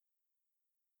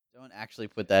Don't actually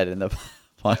put that in the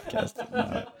podcast.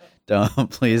 No,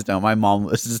 don't, please don't. My mom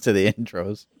listens to the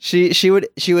intros. She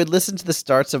would listen to the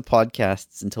starts of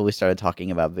podcasts until we started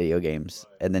talking about video games,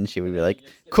 and then she would be like,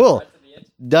 "Cool,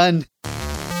 done."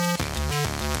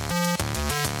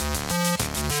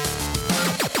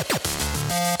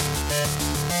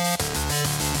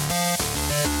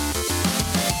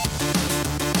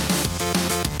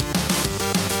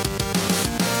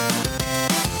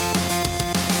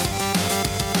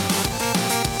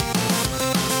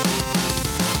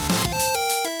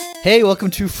 Hey, welcome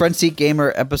to Front Seat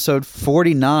Gamer episode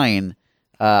 49.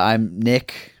 I'm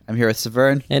Nick. I'm here with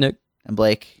Severn. Hey, Nick. And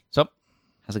Blake. What's up?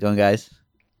 How's it going, guys?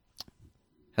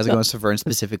 How's it going, Severn,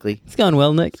 specifically? It's going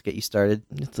well, Nick. Let's get you started.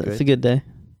 It's a good day.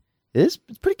 It is.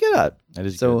 It's pretty good out. That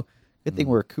is so, good thing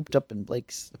we're cooped up in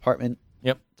Blake's apartment.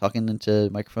 Yep. Talking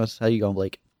into microphones. How you going,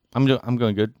 Blake? I'm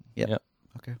going good. Yep. Yep.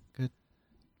 Okay, good.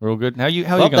 We're all good. How you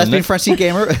Well, going, that's been Nick? Front Seat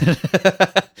Gamer.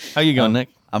 How you going, Nick?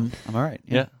 I'm all right.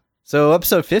 Yeah. So,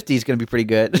 episode 50 is going to be pretty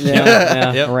good.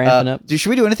 Yeah, Yep. ramping up. Should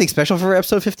we do anything special for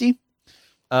episode 50?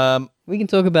 We can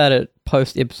talk about it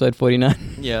post episode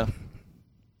 49. Yeah.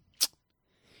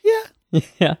 Yeah.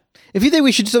 Yeah. If you think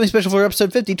we should do something special for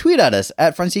episode 50, tweet at us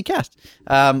at FrontSeatCast.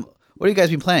 What have you guys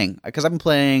been playing? Because I've been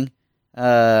playing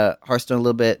Hearthstone a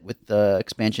little bit with the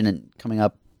expansion and coming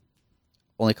up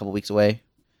only a couple weeks away.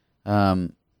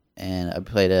 And I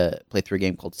played through a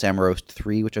game called Samorost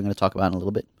 3, which I'm going to talk about in a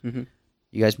little bit. Mhm.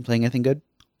 You guys been playing anything good?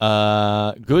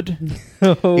 Good.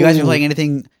 You guys been playing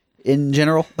anything in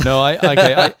general? No,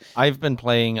 I've been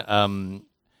playing Elder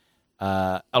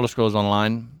Scrolls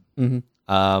Online.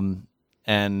 Mm-hmm.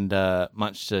 And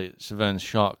much to Severn's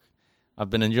shock, I've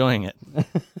been enjoying it.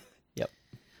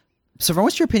 So,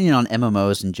 what's your opinion on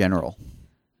MMOs in general?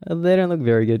 They don't look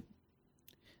very good.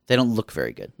 They don't look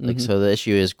very good. Like, Mhm. so the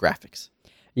issue is graphics.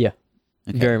 Yeah.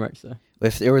 Okay. Very much so.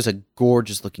 If there was a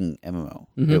gorgeous looking MMO,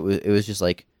 Mhm. it was just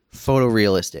like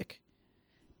photorealistic.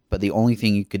 But the only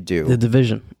thing you could do, The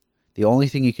Division.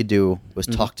 was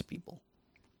Mhm. talk to people.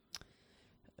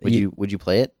 Would You- you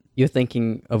play it? You're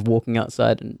thinking of walking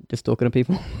outside and just talking to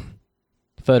people?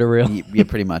 Photoreal. Yeah,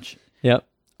 pretty much. Yep.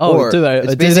 Oh, Or I do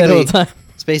it's that all the time.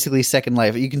 It's basically Second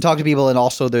Life. You can talk to people, and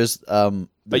also there's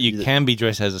But you can be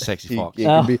dressed as a sexy fox. you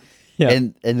can Oh, be- yeah.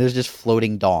 and there's just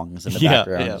floating dongs in the Yeah,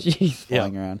 background yeah. Jeez.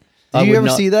 flying around. I Did you would ever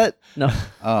not- see that? No.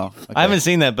 Oh, okay. I haven't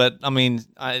seen that, but I mean,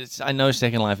 I know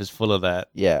Second Life is full of that.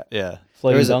 Yeah, Yeah.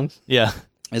 Floating is a- dongs. Yeah.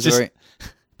 it's Just- very.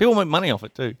 People make money off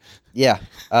it too. Yeah,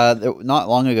 not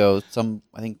long ago,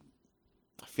 I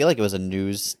feel like it was a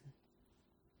news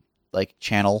like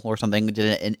channel or something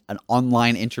did an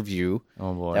online interview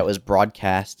Oh boy. that was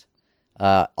broadcast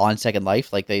on Second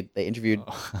Life. Like they interviewed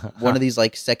one of these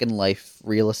like Second Life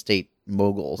real estate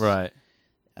moguls, Right.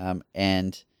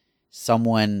 and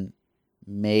someone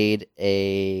made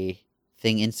a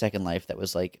thing in Second Life that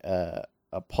was like a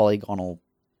polygonal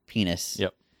penis.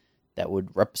 Yep. That would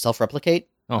self-replicate.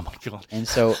 Oh my god. And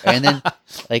then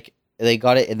like they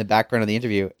got it in the background of the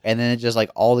interview, and then it just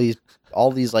like all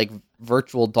these like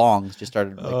virtual dongs just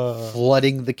started like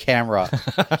flooding the camera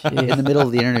in the middle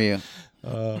of the interview.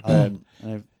 And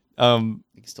you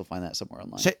can still find that somewhere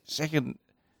online.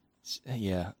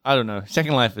 Yeah, I don't know.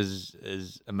 Second Life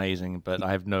is amazing, but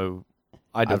I don't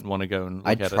want to go and look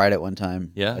I at tried it one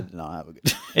time. Yeah? I did not have a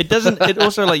good. It doesn't. It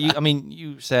also like you. I mean,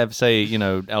 you say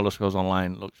Elder Scrolls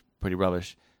Online looks pretty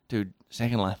rubbish, dude.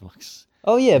 Second Life looks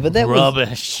Oh, yeah, but that was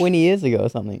rubbish. 20 years ago or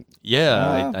something.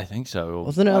 Yeah, I think so.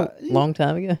 Wasn't it a long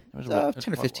time ago? It was a- it was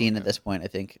 10 or quite 15 long at ago. this point, I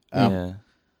think. Yeah,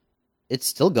 It's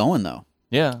still going though.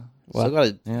 yeah. Wow. Still got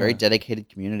a Yeah. very dedicated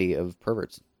community of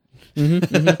perverts.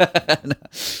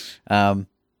 Mm-hmm.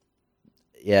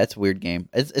 Yeah, it's a weird game.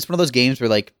 It's one of those games where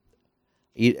like,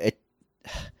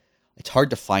 it's hard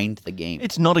to find the game.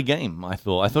 It's not a game. I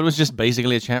thought it was just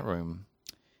basically a chat room.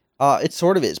 It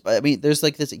sort of is, but I mean, there's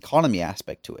like this economy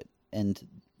aspect to it, and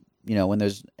when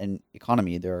there's an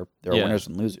economy, there are Yeah. winners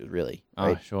and losers, really. Oh,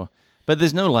 Right? sure. But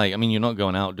there's no like. I mean, you're not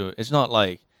going out doing. It's not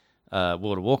like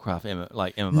World of Warcraft,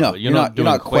 like MMO. No, you're not doing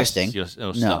quests questing.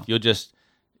 or stuff. You're just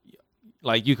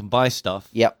like you can buy stuff.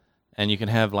 Yep. And you can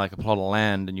have like a plot of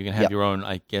land, and you can have Yep. your own,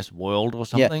 I guess, world or Yeah.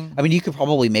 something. I mean, you could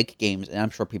probably make games, and I'm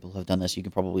sure people have done this. You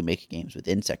can probably make games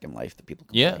within Second Life that people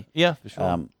can Yeah, play. yeah, for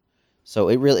sure. So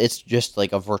it's just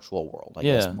like a virtual world, I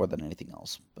guess, Yeah. more than anything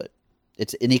else. But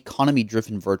it's an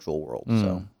economy-driven virtual world,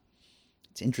 so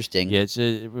it's interesting. yeah, it's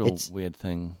a real it's- weird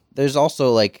thing. There's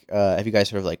also like, have you guys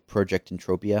heard of like Project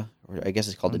Entropia, or I guess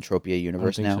it's called Entropia I don't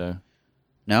Universe think now? so.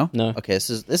 No, No. Okay, this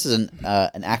is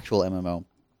an actual MMO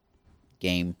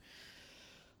game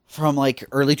from like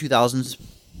early 2000s,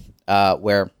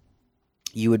 where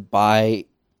you would buy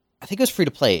I think it was free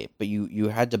to play, but you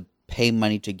had to pay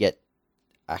money to get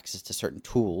access to certain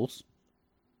tools.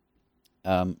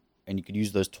 And you could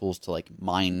use those tools to like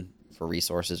mine for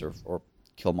resources or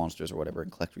kill monsters or whatever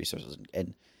and collect resources.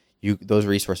 And those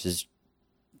resources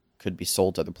could be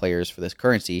sold to other players for this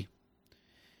currency,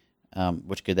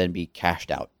 which could then be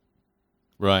cashed out.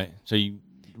 Right. So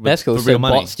That's cool. for So real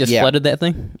money. bots just Yeah. flooded that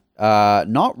thing? I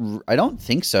don't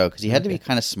think so, because you had to be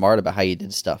kind of smart about how you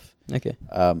did stuff. Okay.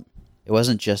 It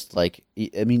wasn't just like,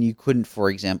 I mean, you couldn't, for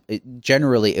example,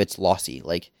 generally it's lossy.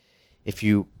 Like if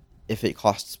it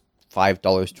costs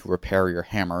 $5 to repair your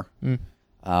hammer,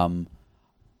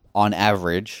 on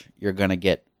average, you're going to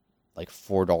get like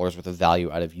 $4 worth of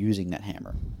value out of using that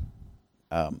hammer.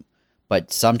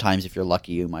 But sometimes if you're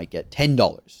lucky, you might get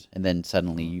 $10 and then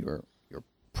suddenly you're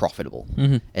profitable.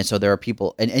 And so there are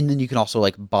people, and then you can also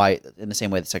like buy, in the same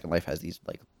way that Second Life has these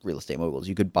like real estate moguls,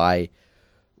 you could buy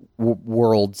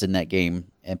worlds in that game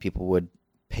and people would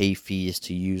pay fees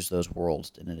to use those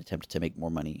worlds in an attempt to make more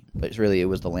money. But it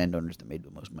was the landowners that made the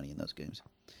most money in those games.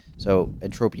 So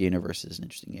Entropia Universe is an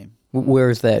interesting game. Where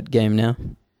is that game now?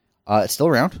 It's still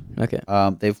around. Okay.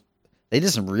 They did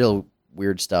some real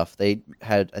weird stuff. They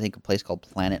had, I think, a place called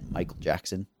Planet Michael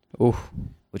Jackson, Ooh.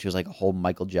 which was like a whole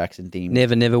Michael Jackson theme.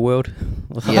 Never World.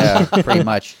 Yeah, pretty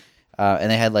much.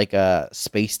 And they had like a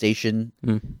space station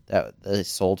that they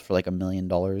sold for like $1 million,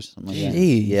 something like that.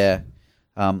 Jeez. Yeah.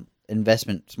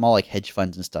 Investment, small like hedge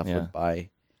funds and stuff Yeah. would buy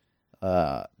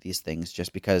these things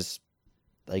just because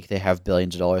like they have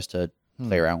billions of dollars to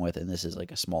play around with, and this is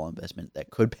like a small investment that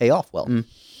could pay off well.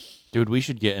 Dude, we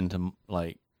should get into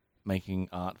like making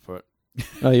art for it.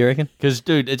 Oh, you reckon? Because,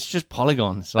 dude, it's just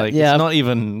polygons. Like, Yeah. it's not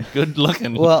even good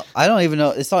looking. Well, I don't even know.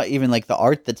 It's not even like the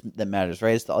art that matters,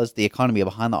 right? It's the economy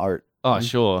behind the art. oh,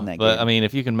 sure. in that But, game. I mean,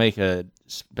 if you can make a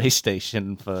space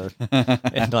station for,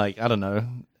 in like, I don't know,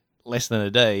 less than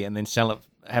a day and then sell it,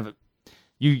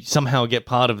 you somehow get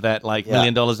part of that, like, $1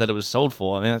 million that it was sold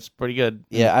for. I mean, that's pretty good.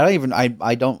 Yeah,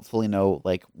 I don't fully know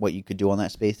like what you could do on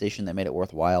that space station that made it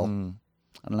worthwhile.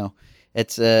 I don't know.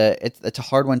 It's a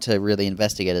hard one to really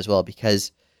investigate as well,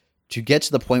 because to get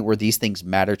to the point where these things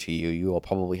matter to you, you will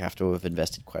probably have to have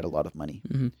invested quite a lot of money,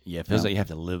 Yeah, it feels like you have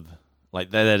to live.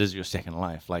 Like, that is your second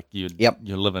life. Like, you're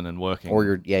living and working. or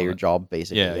your job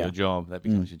basically. Yeah, your job. That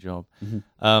becomes your job.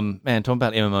 Man, talking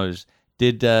about MMOs,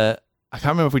 I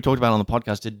can't remember if we talked about it on the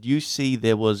podcast. Did you see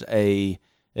there was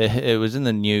it was in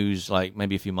the news like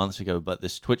maybe a few months ago, but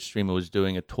this Twitch streamer was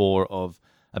doing a tour of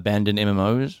abandoned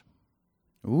MMOs.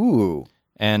 Ooh.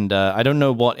 And I don't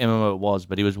know what MMO it was,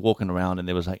 but he was walking around and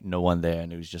there was like no one there,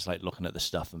 and he was just like looking at the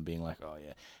stuff and being like, "Oh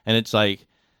yeah." And it's like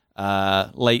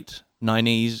late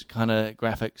 90s kind of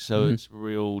graphics, so it's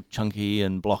real chunky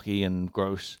and blocky and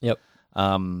gross. Yep.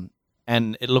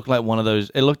 And it looked like one of those.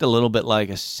 It looked a little bit like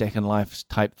a Second Life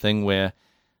type thing where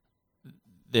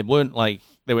there weren't like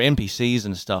there were NPCs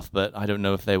and stuff, but I don't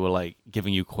know if they were like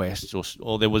giving you quests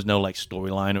or there was no like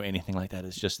storyline or anything like that.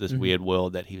 It's just this weird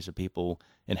world that heaps of people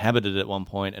inhabited at one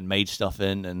point and made stuff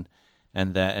in,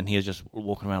 and he was just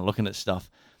walking around looking at stuff,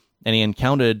 and he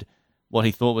encountered what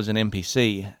he thought was an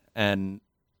NPC, and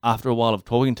after a while of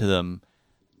talking to them,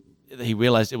 he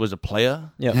realized it was a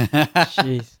player. Yep.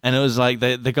 Jeez. And it was like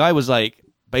the guy was like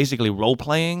basically role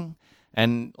playing,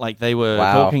 and like they were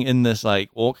Wow. talking in this like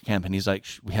orc camp, and he's like,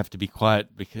 we have to be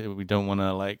quiet because we don't want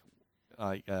to like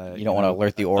You don't want to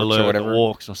alert the orcs alert or whatever. the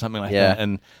orcs or something like Yeah. that.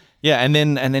 And yeah, and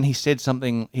then he said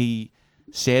something. He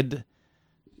said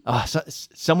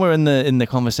somewhere in the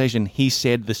conversation he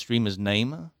said the streamer's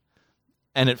name.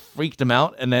 And it freaked him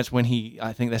out, and I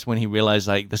think that's when he realized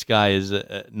like this guy is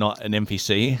not an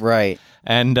NPC, Right.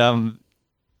 and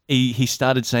he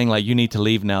started saying like, "You need to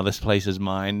leave now. This place is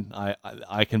mine.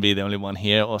 I can be the only one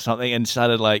here," or something, and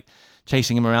started like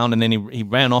chasing him around, and then he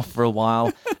ran off for a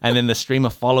while, and then the streamer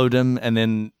followed him, and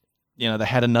then they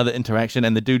had another interaction,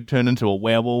 and the dude turned into a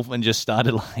werewolf and just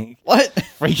started like What?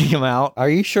 freaking him out. Are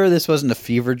you sure this wasn't a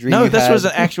fever dream? No, you this had? was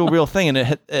an actual real thing,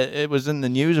 and it was in the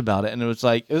news about it, and it was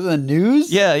like. It was in the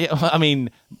news. Yeah. I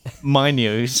mean, my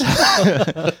news,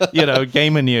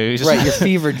 gamer news. Right, your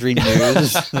fever dream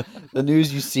news. The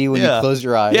news you see when you close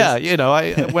your eyes. Yeah,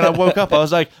 when I woke up, I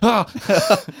was like,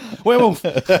 werewolf.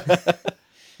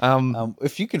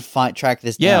 If you could track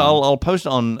this Yeah, down. I'll post it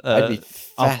on. I'd be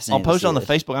I'll fascinated post to it on the see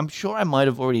this. Facebook. I'm sure I might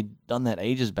have already done that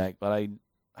ages back, but I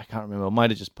can't remember. I might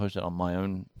have just posted it on my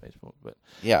own Facebook. But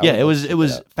Yeah, yeah, I it would was check it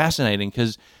was out. fascinating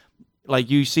because, like,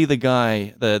 you see the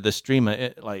guy, the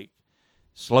streamer, like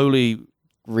slowly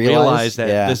realize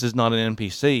that this is not an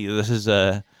NPC. This is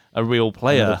a real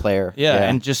player. Another player. Yeah, Yeah.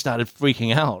 and just started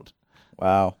freaking out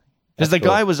Wow. because the That's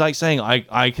cool. guy was like saying,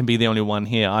 "I can be the only one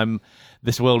here. I'm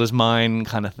this world is mine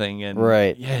kind of thing. And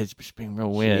Right. yeah, it's just been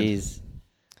real weird. Jeez.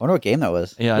 I wonder what game that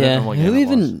was. Yeah, I don't know what game who it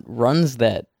even was. runs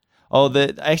that? Oh,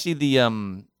 actually the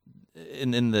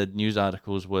in the news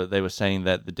articles where they were saying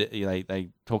that they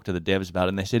talked to the devs about it,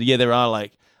 and they said there are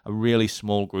like a really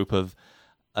small group of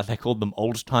they called them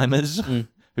old timers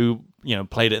who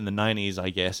played it in the 90s, I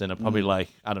guess, and are probably like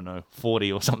I don't know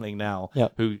 40 or something now,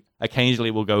 Yep. who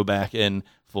occasionally will go back in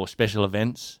for special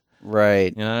events,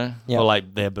 Right. or Yep.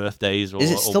 like their birthdays or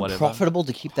Is it or still whatever. profitable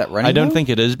to keep that running? I don't though? think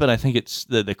it is, but I think it's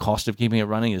the cost of keeping it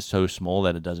running is so small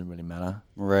that it doesn't really matter.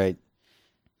 Right.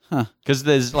 Because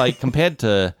there's like compared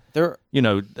to There.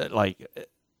 like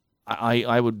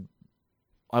I would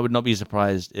not be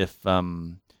surprised if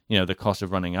the cost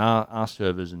of running our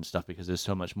servers and stuff, because there's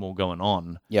so much more going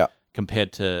on Yeah.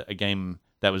 compared to a game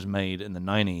that was made in the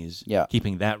 90s. Yeah.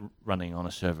 Keeping that running on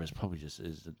a server is probably just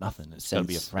is nothing. It's going to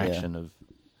be a Cents, fraction of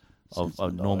a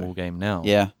normal game now.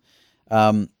 Yeah.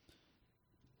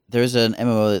 There's an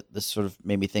MMO that this sort of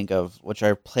made me think of, which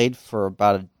I played for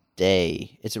about a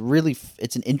day. It's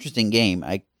it's an interesting game.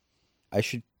 I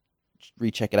should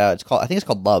recheck it out. I think it's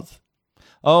called Love.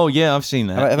 Oh yeah, I've seen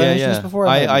that. Have I mentioned this before?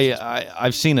 I might have mentioned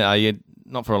I've seen it.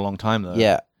 Not for a long time though.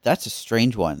 Yeah, that's a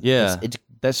strange one. Yeah. It's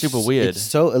That's super weird.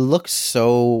 It looks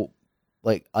so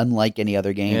like unlike any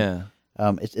other game. Yeah.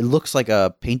 It looks like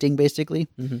a painting basically.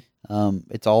 Mhm.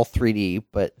 It's all 3D,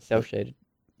 but Cell shaded.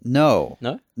 no,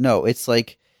 No? it's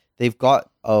like they've got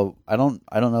I don't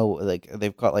know, like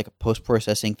they've got like a post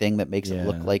processing thing that makes it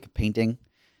look Yeah. like a painting.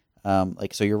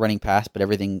 Like so you're running past, but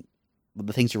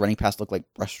the things you're running past look like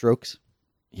brushstrokes,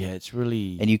 Yeah, it's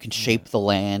really and you can shape the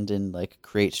land and like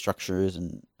create structures.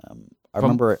 And I From-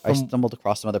 remember I from- stumbled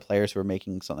across some other players who were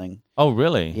making something. Oh,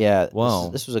 really? Yeah, Wow.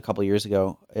 This was a couple years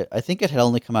ago. I think it had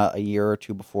only come out a year or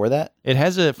two before that. It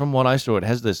has from what I saw, it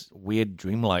has this weird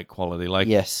dreamlike quality. Like,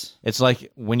 Yes. it's like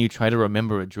when you try to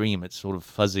remember a dream, it's sort of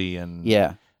fuzzy, and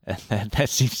Yeah. and that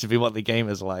seems to be what the game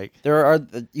is like.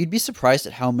 You'd be surprised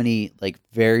at how many like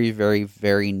very, very,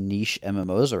 very niche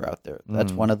MMOs are out there.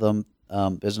 That's one of them.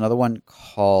 There's another one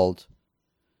called,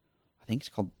 I think it's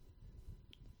called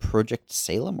Project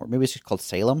Salem, or maybe it's just called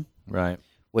Salem, Right.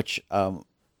 which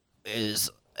is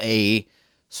a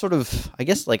sort of, I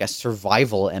guess, like a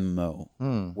survival MMO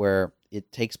where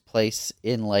it takes place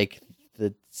in like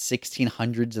the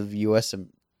 1600s of U.S. Of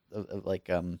like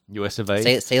US of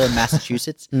A. Salem,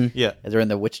 Massachusetts. Yeah. They're in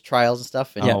the witch trials and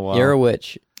stuff. And Yeah, wow. you're a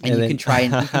witch. and you then- can try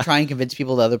and convince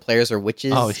people that other players are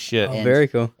witches. Oh shit. Oh, and- very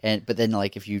cool. But then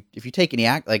like if you take any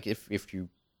act, like if you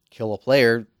kill a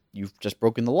player, you've just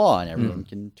broken the law and everyone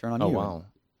can turn on Oh you. wow.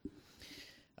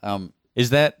 Is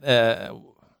that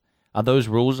are those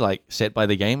rules like set by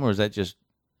the game, or is that just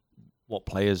what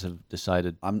players have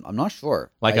decided? I'm not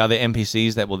sure. Like, are there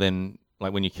NPCs that will then,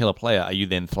 like, when you kill a player, are you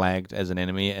then flagged as an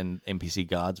enemy, and NPC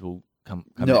guards will come?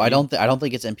 No, at I you? don't. I don't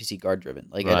think it's NPC guard driven.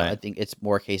 Like I Right. think it's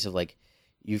more a case of like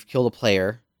you've killed a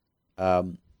player,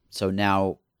 so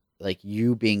now like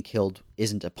you being killed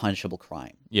isn't a punishable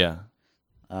crime, Yeah.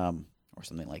 or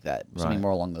something like that. Right. Something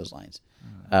more along those lines.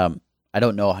 I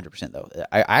don't know 100% though.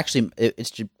 I actually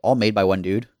it's just all made by one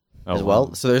dude as well.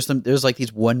 wow. So there's like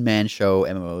these one man show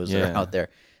MMOs that Yeah. are out there.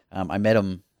 I met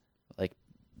him like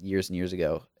years and years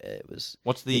ago. It was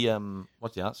What's the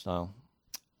art style?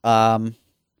 um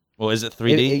Well, is it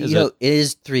 3D? it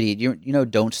is 3D. You know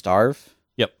Don't Starve?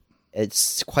 Yep.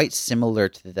 It's quite similar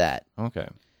to that. Okay.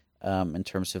 In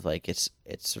terms of like it's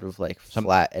sort of like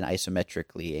flat and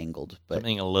isometrically angled, but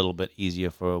Something a little bit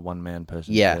easier for a one-man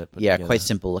person. yeah, to put yeah, together. quite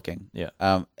simple looking. Yeah.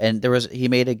 And he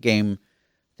made a game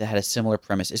that had a similar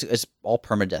premise. It's all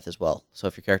permadeath as well. So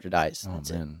if your character dies, Oh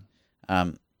that's man.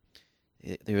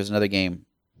 it. There was another game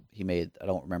he made. I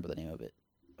don't remember the name of it,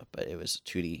 but it was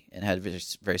 2D and had a very,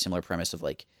 very similar premise of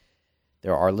like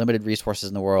there are limited resources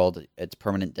in the world. It's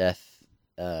permanent death,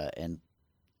 and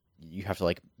you have to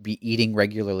like be eating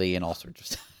regularly and all sorts of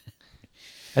stuff.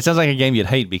 That sounds like a game you'd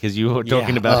hate, because you were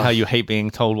talking Yeah. about Ugh. how you hate being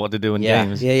told what to do in Yeah,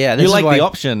 games. yeah. This You is like why- the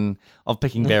option of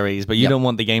picking berries, but you Yep. don't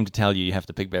want the game to tell you have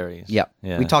to pick berries. Yeah.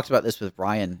 Yeah. We talked about this with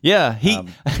Ryan. Yeah, Um,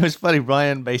 it was funny.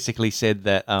 Brian basically said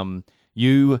that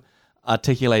you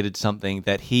articulated something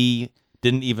that he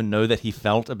didn't even know that he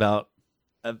felt about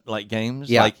like games.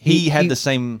 Yeah, Like he had he- the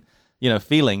same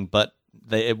feeling, but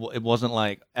it wasn't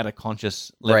like at a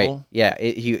conscious Right. level. Yeah.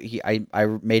 I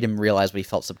made him realize what he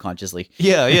felt subconsciously.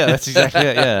 Yeah, that's exactly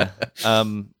it. Yeah.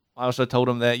 I also told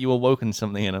him that you awoken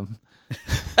something in him.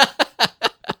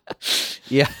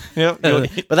 Yeah. Yep.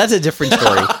 But that's a different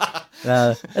story.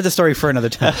 That's a story for another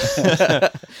time.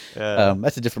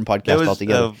 That's a different podcast There was,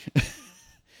 altogether.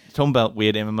 talking about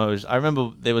weird MMOs. I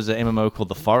remember there was an MMO called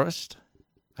The Forest.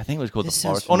 I think it was called This The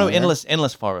sounds Forest. Oh no, familiar.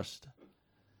 Endless Forest.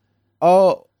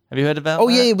 Oh, Have you heard about? oh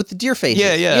that? yeah, with the deer faces.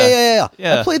 Yeah, yeah. yeah.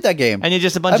 Yeah. I played that game. And you're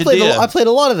just a bunch I of played. deer. I played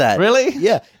a lot of that. Really?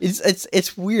 Yeah.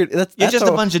 It's weird. You're That's just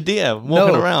a bunch of deer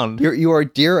walking No, around. You are a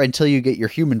deer until you get your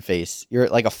human face. You're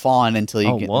like a fawn until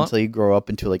you what? until you grow up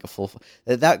into like a full.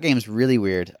 That game's really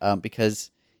weird.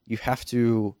 Because you have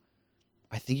to.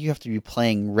 I think you have to be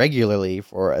playing regularly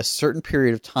for a certain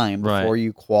period of time Right. before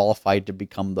you qualify to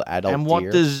become the adult And what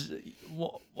deer.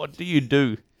 what do you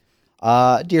do?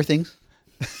 Deer things.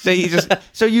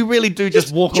 So you really do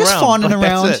just walk just around, fawning like,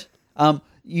 that's around. it.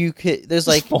 You could. There's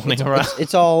like fawning it's, around.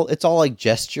 It's all like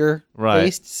gesture Right.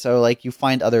 based. So like you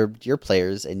find other deer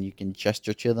players and you can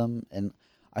gesture to them. And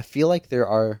I feel like there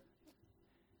are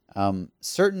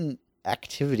certain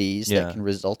activities Yeah. that can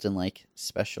result in like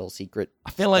special secret.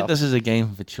 I feel like stuff. this is a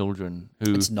game for children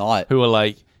It's not. who are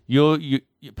like your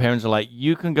parents are like,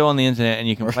 you can go on the internet and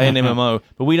you can play an MMO,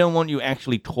 but we don't want you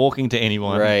actually talking to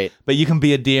anyone. Right. But you can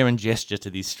be a deer and gesture to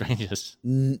these strangers.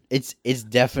 It's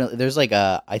definitely there's like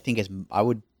a. I think I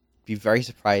would be very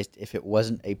surprised if it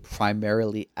wasn't a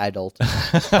primarily adult,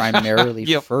 primarily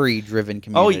Yep. furry driven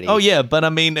community. Oh yeah, but I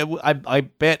mean, I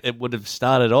bet it would have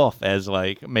started off as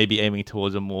like maybe aiming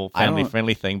towards a more I don't- family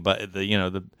friendly thing, but the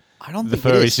I don't the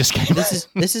think it furries is. just came.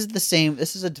 This is the same.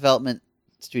 This is a development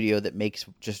studio that makes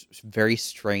just very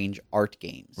strange art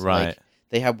games. Right. Like,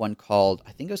 they have one called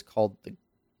I think it was called the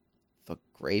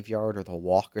Graveyard or the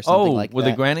Walk or something like with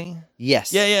that. the granny.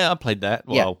 Yes. Yeah, I played that.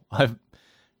 Yeah. Well, I've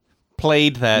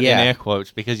played that Yeah. in air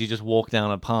quotes because you just walk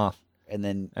down a path And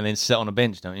then and then sit on a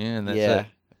bench, don't you? And that's yeah, it.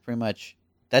 pretty much.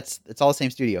 It's all the same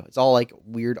studio. It's all like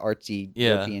weird artsy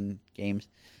Yeah. European games.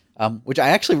 Which I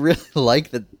actually really like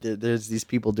that there's these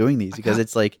people doing these because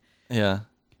it's like Yeah.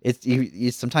 it's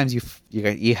you sometimes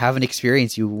you have an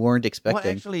experience you weren't Well,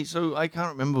 expecting. actually, so I can't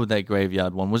remember with that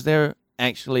graveyard one. Was there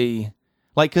actually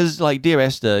like because like Dear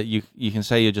Esther, you can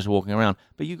say you're just walking around,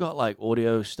 but you got like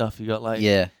audio stuff. You got like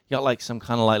Yeah. you got like some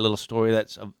kind of like little story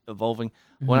that's evolving.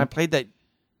 When I played that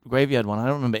graveyard one, I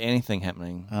don't remember anything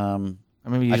happening. I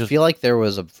remember you I just feel like there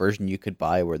was a version you could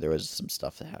buy where there was some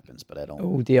stuff that happens, but I don't.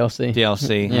 Oh, DLC.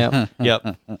 DLC. Yep.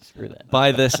 Yep. Screw that.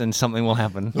 Buy this and something will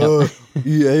happen.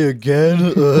 EA again?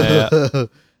 Yeah.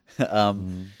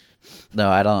 No,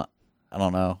 I don't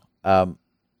know.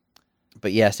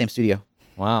 But yeah, same studio.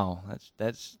 Wow.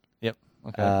 That's yep.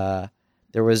 Okay.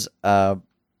 There was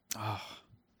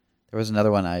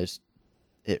another one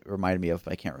it reminded me of,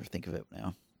 but I can't think of it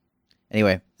now.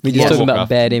 Anyway, We Yeah. just talking Warcraft. about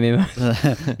bad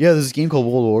MMO. yeah, there's a game called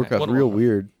World of Warcraft, World of real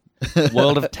Warcraft. weird.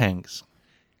 World of Tanks.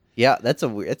 Yeah, that's a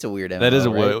weird MMO. That is a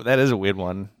right? that is a weird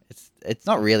one. It's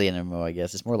not really an MMO, I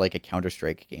guess. It's more like a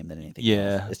Counter-Strike game than anything.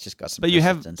 Yeah. else. It's just got some. But you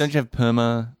have persistence. don't you have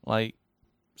perma like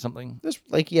something? There's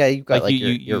you've got Like like you-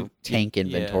 your you- tank yeah.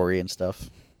 inventory and stuff.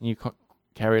 You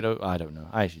carry it over? I don't know.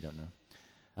 I actually don't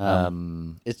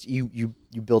know. It's you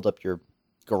build up your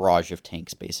garage of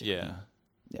tanks basically. Yeah.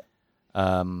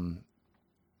 Yeah.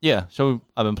 Yeah. So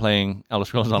I've been playing Elder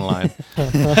Scrolls Online,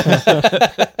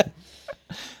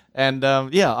 and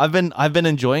yeah, I've been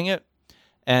enjoying it,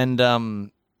 and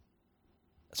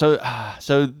so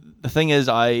the thing is,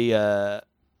 I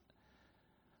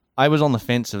was on the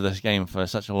fence of this game for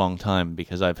such a long time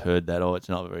because I've heard that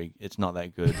it's not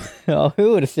that good. Oh,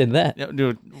 who would have said that? Yeah,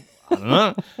 dude, I don't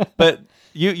know, but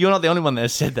you're not the only one that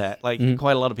has said that. Like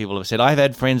quite a lot of people have said. I've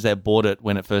had friends that bought it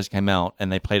when it first came out and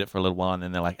they played it for a little while and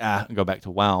then they're like, go back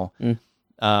to WoW.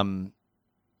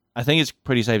 I think it's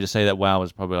pretty safe to say that WoW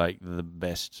is probably like the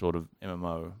best sort of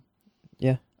MMO.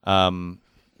 Yeah.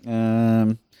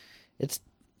 It's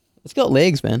It's got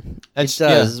legs, man. it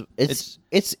does.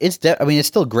 Yeah, I mean, it's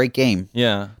still a great game,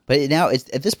 yeah. but now it's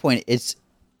at this point, it's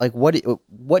like what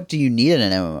do you need in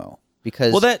an MMO?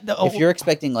 Because if you're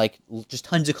expecting like just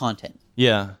tons of content,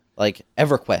 yeah. like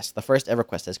EverQuest, the first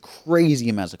EverQuest has crazy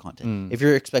amounts of content. If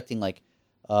you're expecting like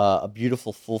a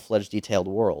beautiful, full-fledged, detailed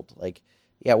world, like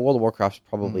World of Warcraft's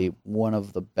probably one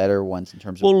of the better ones in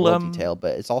terms of world detail,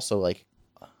 but it's also like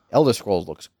Elder Scrolls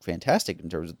looks fantastic in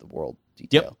terms of the world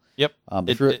detail. Yep. If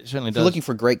It you're certainly if does. you're looking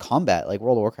for great combat, like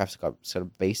World of Warcraft's got sort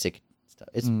of basic stuff.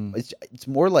 It's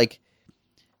more like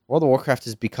World of Warcraft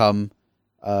has become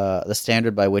the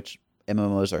standard by which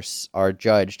MMOs are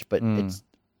judged, but it's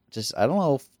just I don't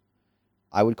know if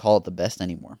I would call it the best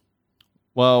anymore.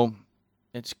 Well,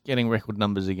 it's getting record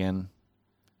numbers again.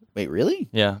 Wait, really?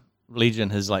 Yeah, Legion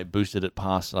has like boosted it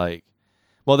past like.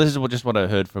 Well, this is just what I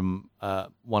heard from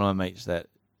one of my mates that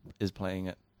is playing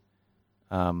it.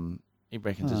 He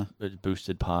reckons it's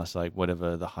boosted past like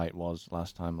whatever the height was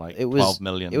last time, like It was 12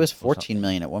 million. It was or 14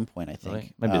 million at one point, I something.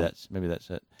 think. Really? Maybe that's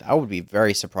it. I would be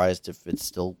very surprised if it's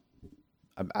still.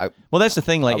 Well, that's the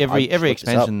thing. Like I every looked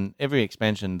this up.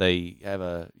 expansion, they have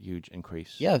a huge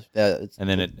increase. Yeah, and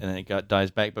then it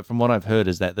dies back. But from what I've heard,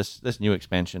 is that this new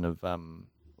expansion of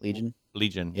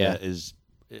Legion. yeah,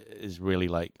 is really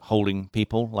like holding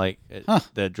people. Like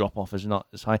the drop off is not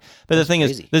as high. But the thing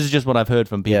crazy. is, this is just what I've heard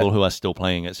from people who are still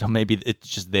playing it. So maybe it's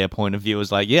just their point of view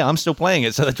is like, yeah, I'm still playing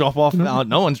it. So the drop off,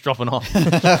 no one's dropping off.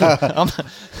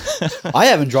 I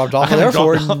haven't dropped off,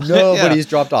 therefore nobody's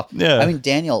dropped off. Yeah. I mean,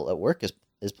 Daniel at work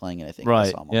is playing it, I think. I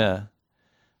Right. saw him Yeah.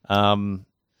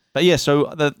 But yeah, so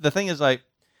the thing is like,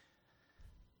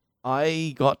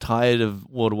 I got tired of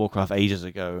World of Warcraft ages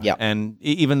ago. Yeah. And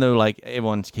even though like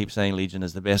everyone keeps saying Legion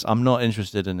is the best, I'm not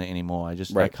interested in it anymore.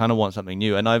 I kind of want something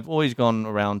new. And I've always gone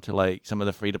around to like some of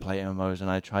the free to play MMOs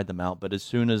and I tried them out. But as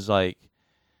soon as like,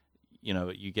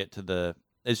 you get to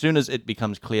as soon as it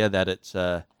becomes clear that it's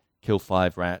kill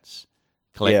 5 rats,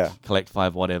 collect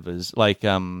 5 whatevers, like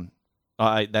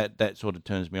that sort of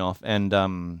turns me off.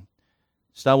 And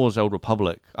Star Wars Old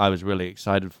Republic, I was really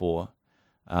excited for.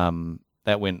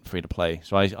 That went free to play,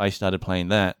 so I started playing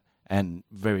that, and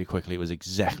very quickly it was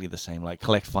exactly the same. Like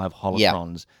collect 5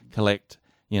 holotrons, collect,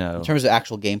 in terms of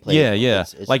actual gameplay. Yeah.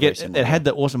 It's like very it similar. had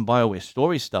the awesome BioWare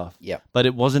story stuff. Yeah. But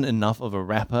it wasn't enough of a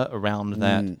wrapper around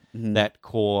that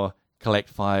core collect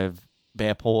 5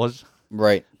 bear paws.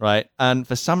 Right. Right. And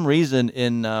for some reason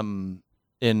in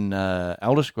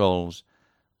Elder Scrolls,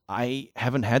 I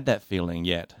haven't had that feeling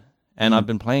yet, and I've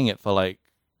been playing it for like.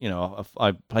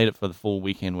 I played it for the full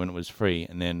weekend when it was free,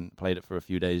 and then played it for a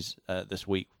few days this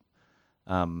week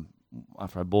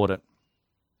after I bought it.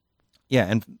 Yeah,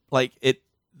 and like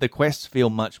the quests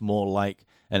feel much more like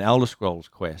an Elder Scrolls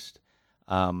quest,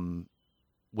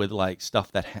 with like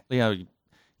stuff that you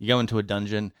go into a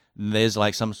dungeon, and there's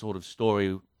like some sort of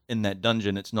story in that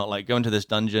dungeon. It's not like go into this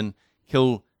dungeon,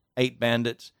 kill 8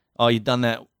 bandits. Oh, you've done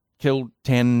that. Killed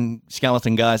 10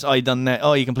 skeleton guys. Oh, you done that.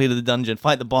 Oh, you completed the dungeon.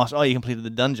 Fight the boss. Oh, you completed the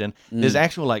dungeon. There's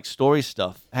actual like story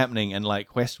stuff happening, and like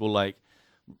quests will like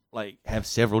have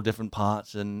several different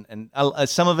parts, and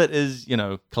some of it is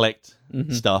collect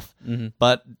stuff,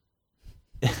 but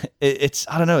it's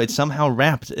I don't know. It's somehow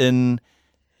wrapped in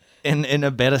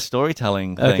a better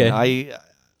storytelling thing. Okay.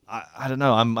 I don't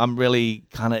know. I'm really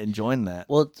kind of enjoying that.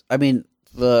 Well, I mean,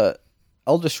 the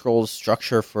Elder Scrolls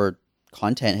structure for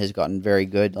content has gotten very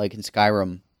good. Like in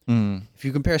Skyrim, if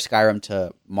you compare Skyrim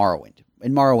to Morrowind,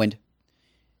 in Morrowind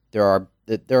there are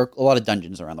a lot of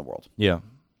dungeons around the world. Yeah,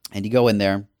 and you go in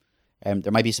there, and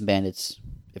there might be some bandits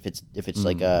if it's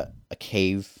like a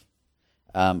cave,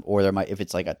 or if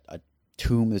it's like a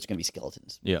tomb, there's going to be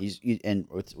skeletons. Yeah, and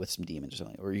with some demons or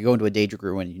something. Or you go into a Daedric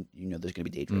ruin, and you know there's going to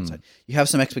be Daedra inside. You have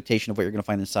some expectation of what you're going to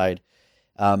find inside.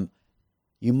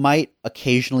 You might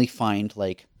occasionally find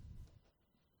like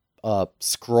a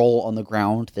scroll on the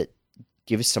ground that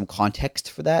gives some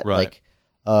context for that. Right.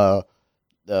 Like,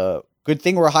 the good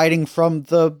thing we're hiding from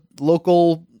the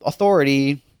local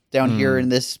authority down here in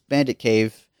this bandit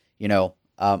cave,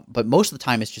 but most of the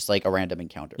time it's just like a random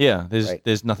encounter. Yeah,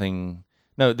 there's nothing.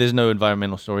 No, there's no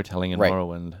environmental storytelling in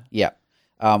Morrowind. Yeah.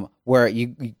 Where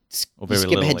you skip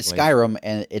ahead to Skyrim,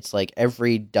 and it's like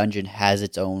every dungeon has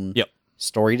its own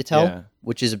story to tell,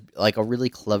 which is like a really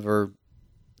clever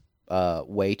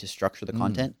way to structure the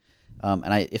content.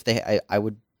 And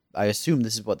I assume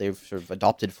this is what they've sort of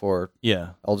adopted for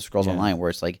Elder Scrolls Online, where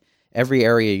it's like every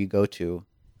area you go to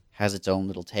has its own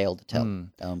little tale to tell.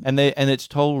 And it's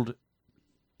told,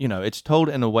 it's told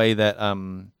in a way that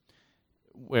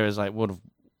whereas like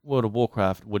World of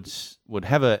Warcraft would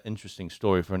have an interesting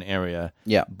story for an area,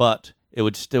 but it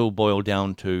would still boil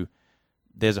down to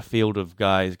there's a field of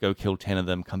guys, go kill 10 of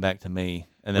them, come back to me,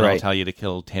 and then I'll tell you to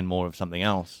kill 10 more of something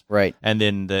else. Right. And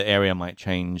then the area might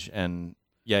change, and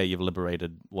you've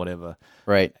liberated whatever.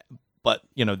 Right. But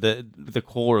the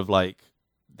core of like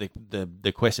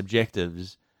the quest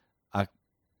objectives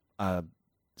are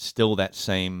still that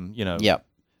same. Yeah.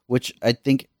 Which I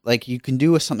think like you can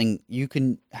do with something. You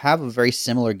can have a very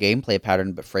similar gameplay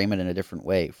pattern, but frame it in a different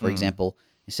way. For example,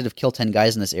 instead of kill 10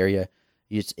 guys in this area,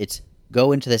 it's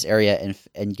go into this area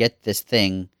and get this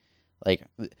thing. Like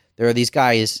there are these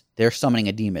guys, they're summoning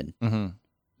a demon.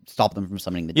 Stop them from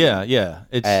summoning the demon. Yeah.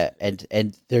 It's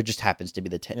and there just happens to be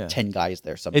the 10 guys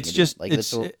there summoning. It's just like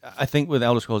I think with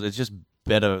Elder Scrolls, it's just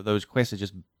better. Those quests are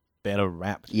just better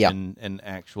wrapped in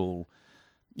actual,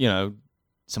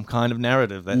 some kind of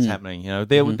narrative that's happening.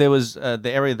 There was the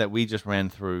area that we just ran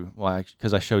through. Well,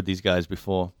 because I showed these guys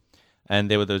before, and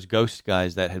there were those ghost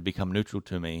guys that had become neutral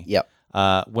to me. Yep.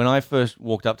 When I first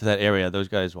walked up to that area, those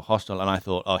guys were hostile, and I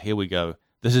thought, oh, here we go.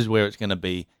 This is where it's going to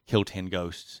be. Kill 10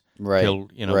 ghosts. Right. Kill,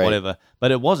 whatever.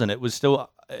 But it wasn't. It was still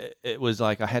it was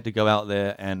like I had to go out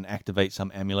there and activate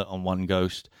some amulet on one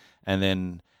ghost, and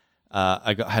then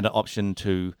had an option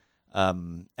to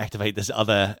activate this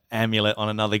other amulet on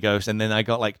another ghost, and then I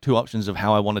got like 2 options of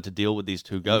how I wanted to deal with these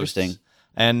 2 ghosts. Interesting.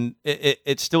 And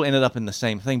it still ended up in the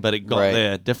same thing, but it got Right.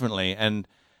 there differently. And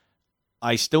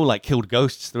I still like killed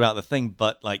ghosts throughout the thing,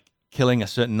 but like killing a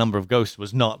certain number of ghosts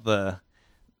was not the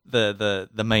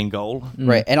main goal.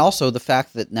 Right. And also the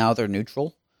fact that now they're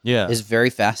neutral Yeah, is very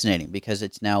fascinating because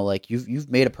it's now like you've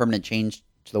made a permanent change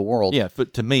to the world. yeah.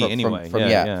 To me, from, anyway.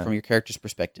 From your character's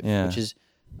perspective, Yeah. which is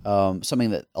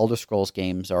something that Elder Scrolls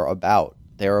games are about.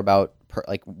 They're about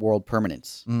like world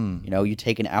permanence. Mm. You know, you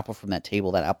take an apple from that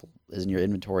table, that apple is in your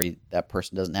inventory. That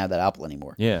person doesn't have that apple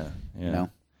anymore. Yeah, yeah. You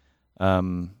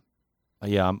know,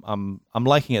 Yeah, I'm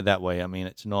liking it that way. I mean,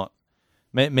 it's not.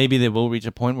 Maybe there will reach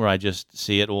a point where I just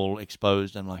see it all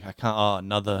exposed and like I can't. Oh,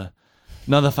 another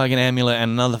fucking amulet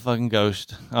and another fucking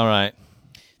ghost. All right.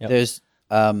 Yep. there's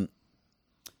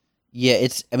yeah,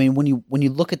 it's. I mean, when you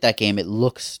look at that game, it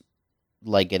looks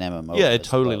like an MMO. Yeah, it does,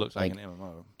 totally but, looks like an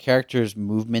MMO. characters'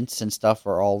 movements and stuff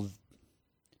are all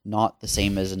not the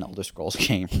same as an Elder Scrolls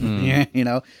game. Mm. You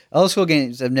know, Elder Scrolls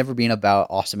games have never been about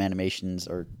awesome animations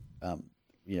or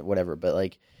whatever. But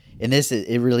like in this,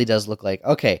 it really does look like,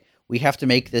 okay, we have to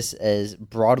make this as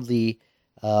broadly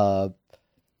build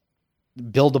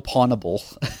uponable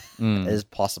as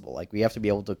possible. Like we have to be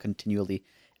able to continually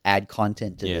add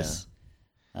content to this.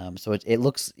 So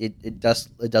it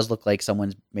does look like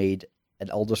someone's made an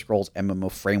Elder Scrolls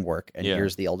MMO framework, and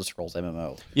here's the Elder Scrolls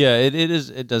MMO. Yeah,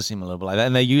 it does seem a little bit like that,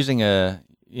 and they're using they're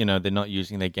not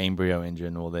using their Gamebryo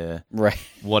engine or their Right.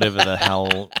 whatever the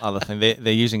hell other thing.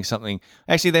 They're using something.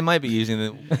 Actually, they might be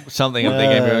using something of their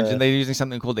Gamebryo engine. They're using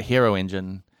something called the Hero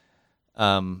engine.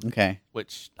 Okay.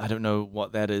 Which I don't know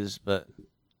what that is, but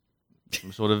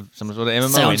some sort of MMO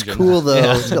Sounds engine. cool though.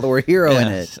 Yeah. It's got the word hero in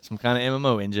Yeah, it. some kind of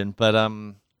MMO engine, but Are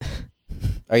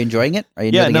you enjoying it? Are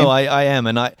you yeah, enjoying no, the game? I am,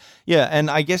 and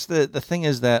I guess the thing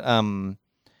is that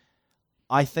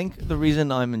I think the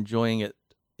reason I'm enjoying it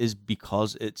is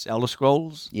because it's Elder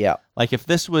Scrolls. Yeah. Like if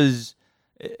this was,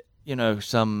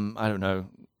 some I don't know,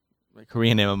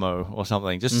 Korean MMO or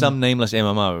something, just some nameless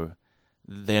MMO,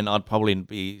 then I'd probably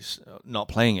be not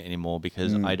playing it anymore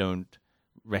because I don't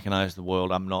recognize the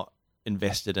world. I'm not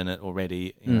invested in it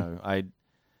already. You know,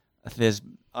 there's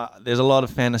a lot of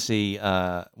fantasy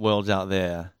worlds out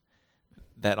there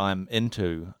that I'm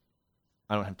into.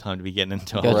 I don't have time to be getting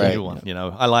into a whole Right. new one. You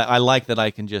know, I like that I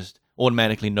can just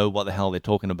automatically know what the hell they're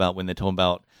talking about when they're talking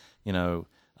about,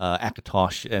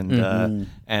 Akatosh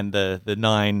and the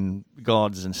 9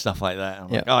 gods and stuff like that. I'm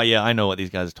like, oh yeah, I know what these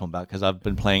guys are talking about because I've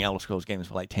been playing Elder Scrolls games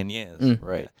for like 10 years.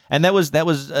 Right. And that was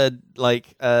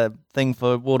like a thing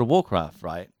for World of Warcraft,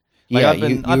 right? Like, Yeah, I've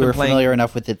been you playing, were familiar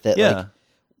enough with it that Yeah. like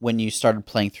when you started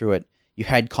playing through it, you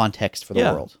had context for the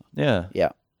Yeah. world. Yeah.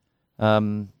 Yeah.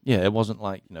 It wasn't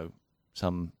like,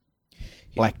 some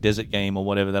Black Desert game or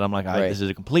whatever that I'm like, Right. this is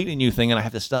a completely new thing and I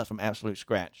have to start from absolute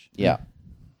scratch. Yeah.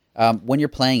 When you're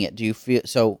playing it, do you feel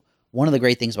so? One of the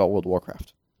great things about World of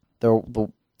Warcraft,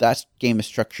 that game is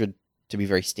structured to be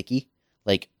very sticky.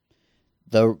 Like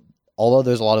although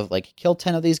there's a lot of like kill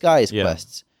 10 of these guys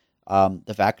quests,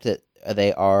 the fact that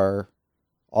all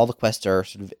the quests are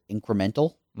sort of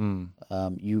incremental.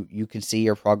 You can see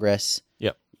your progress.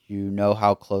 Yep. You know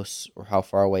how close or how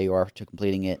far away you are to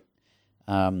completing it,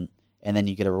 and then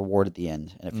you get a reward at the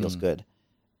end, and it feels good.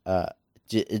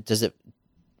 Does it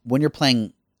when you're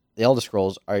playing the Elder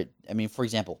Scrolls? For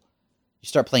example, you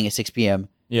start playing at 6 p.m.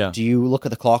 Yeah. Do you look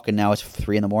at the clock and now it's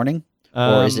 3 a.m,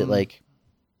 or is it like,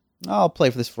 I'll play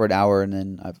for this for an hour and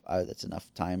then that's enough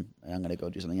time, and I'm gonna go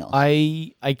do something else?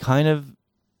 I kind of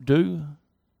do.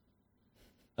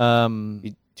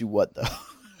 You do what though?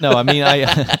 No, I mean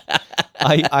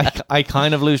I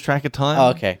kind of lose track of time. Oh,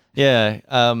 okay. Yeah.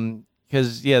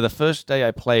 Because the first day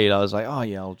I played, I was like, oh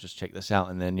yeah, I'll just check this out,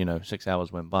 and then 6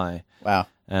 hours went by, Wow.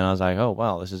 and I was like, oh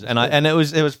wow, this is, and it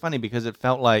was funny because it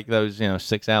felt like those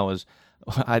 6 hours,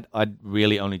 I'd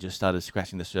really only just started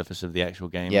scratching the surface of the actual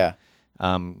game. Yeah.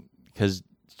 Because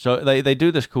they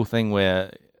do this cool thing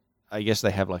where I guess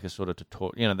they have like a sort of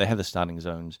tutorial. They have the starting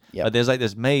zones, Yep. but there's like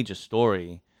this major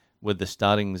story with the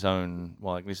starting zone.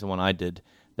 Well, at least the one I did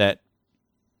that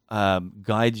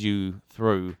guides you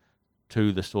through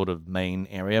to the sort of main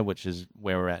area, which is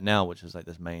where we're at now, which is like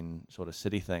this main sort of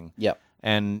city thing. Yep.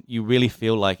 And you really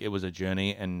feel like it was a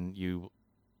journey, and you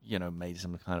made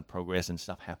some kind of progress and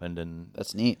stuff happened, and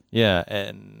That's neat. yeah,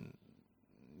 and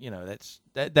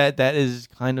that is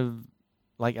kind of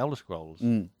like Elder Scrolls.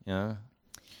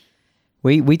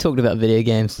 We talked about video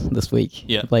games this week.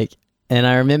 Yeah. And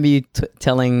I remember you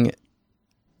telling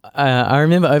I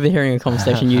remember overhearing a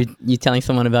conversation you telling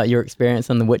someone about your experience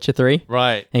on The Witcher 3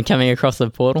 Right. and coming across the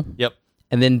portal. Yep.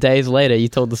 And then days later, you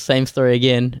told the same story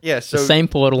again. Yeah. The So same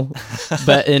portal,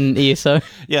 but in ESO.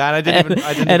 yeah, and I didn't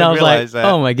And even I was realize like, that.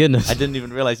 oh my goodness. I didn't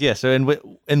even realize. Yeah, so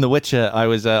in The Witcher, I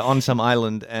was on some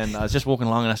island and I was just walking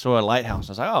along and I saw a lighthouse.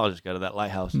 I was like, oh, I'll just go to that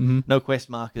lighthouse. No quest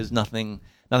markers, nothing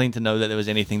to know that there was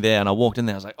anything there. And I walked in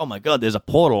there. I was like, oh my god, there's a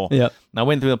portal. Yep. And I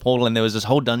went through the portal and there was this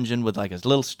whole dungeon with like this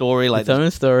little story, like Its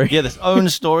own story. yeah, this own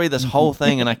story, this whole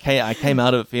thing. And I came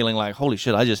out of it feeling like, holy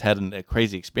shit, I just had a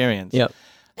crazy experience. Yep.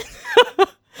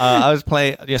 I was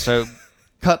playing. Yeah, so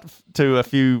cut to a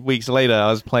few weeks later, I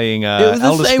was playing It was the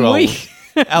Elder same Scrolls. week.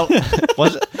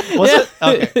 Was it? Was Yeah. it?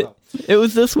 Okay. Well, It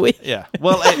was this week. yeah.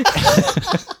 Well,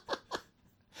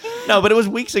 no, but it was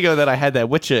weeks ago that I had that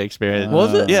Witcher experience.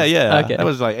 Was it? Yeah, yeah. Okay. That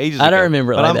was like ages I ago. don't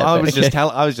remember it But like that, I but was okay.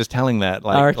 I was just telling that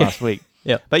like Oh, okay. last week.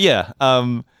 Yeah. But yeah,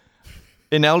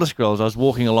 in Elder Scrolls, I was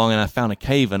walking along and I found a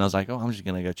cave, and I was like, "Oh, I'm just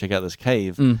gonna go check out this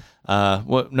cave."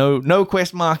 No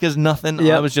quest markers, nothing.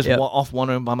 Yep, I was just yep. off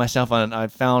wandering by myself, and I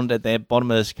found at the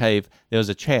bottom of this cave there was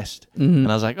a chest,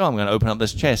 and I was like, "Oh, I'm gonna open up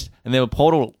this chest," and there were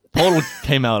portal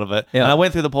came out of it, Yeah. and I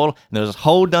went through the portal, and there was this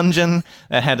whole dungeon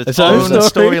that had its own own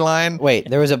story? storyline. Wait,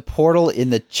 there was a portal in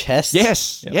the chest?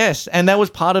 Yes, yes, and that was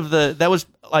part of that was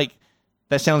like.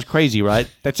 That sounds crazy, right?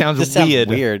 That sounds This sounds weird.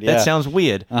 weird, yeah. That sounds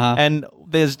weird. Uh-huh. And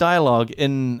there's dialogue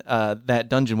in that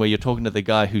dungeon where you're talking to the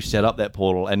guy who set up that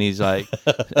portal, and he's like,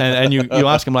 and you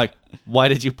ask him like, why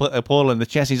did you put a portal in the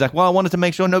chest? He's like, well, I wanted to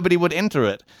make sure nobody would enter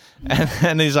it.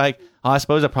 And he's like, oh, I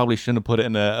suppose I probably shouldn't have put it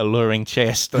in a alluring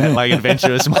chest that like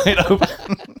adventurers might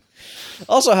open.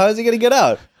 Also, how is he going to get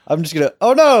out? I'm just going to,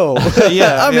 oh no!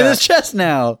 Yeah, I'm in yeah. this chest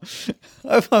now.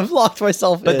 I've locked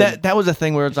myself But in. that was a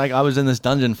thing where it's like I was in this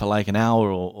dungeon for like an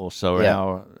hour or so,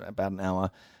 Yeah. about an hour,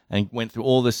 and went through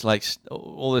all this like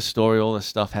all this story, all this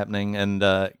stuff happening, and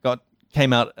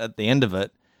came out at the end of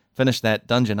it, finished that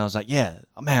dungeon. I was like, yeah,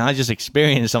 man, I just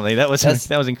experienced something. That was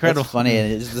incredible. That's funny,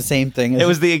 and it's the same thing. It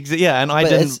was the and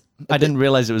I But didn't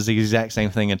realize it was the exact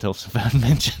same thing until Savannah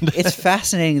mentioned it. It's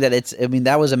fascinating that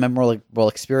that was a memorable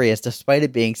experience, despite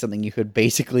it being something you could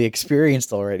basically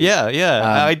experienced already. yeah.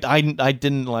 I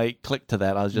didn't like click to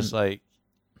that. I was just like,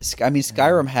 I mean,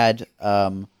 Skyrim had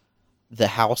the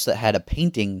house that had a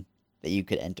painting that you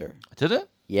could enter. did it?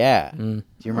 Yeah. Mm.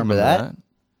 Do you remember that?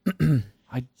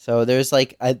 So there's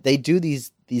like they do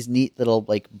these neat little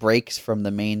like breaks from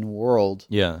the main world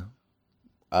Yeah.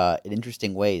 in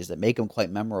interesting ways that make them quite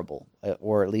memorable,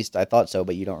 or at least I thought so.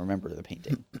 But you don't remember the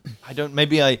painting. I don't.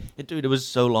 Maybe dude. It was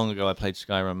so long ago. I played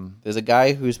Skyrim. There's a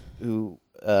guy who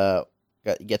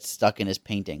gets stuck in his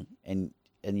painting, and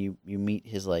you meet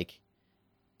his like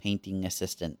painting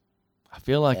assistant. I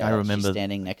feel like I remember. She's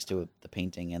standing next to the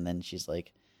painting, and then she's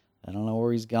like, "I don't know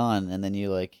where he's gone." And then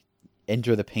you like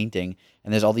enter the painting,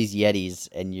 and there's all these Yetis,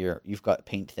 and you've got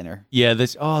paint thinner. Yeah.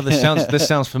 This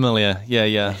sounds familiar.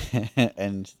 Yeah.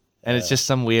 and It's just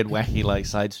some weird, wacky like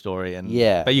side story, and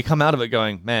Yeah. But you come out of it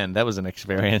going, man, that was an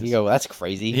experience. you go, "That's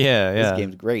crazy." Yeah. This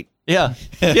game's great. Yeah.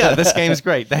 This game is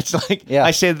great. That's like Yeah.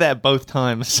 I said that both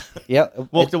times. Yeah,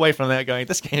 Walked away from that going,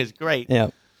 this game is great. Yeah.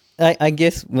 I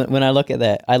guess when I look at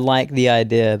that, I like the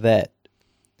idea that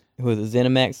was it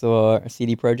ZeniMax or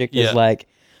CD Projekt Yeah. is like,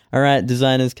 all right,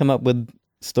 designers come up with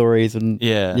stories and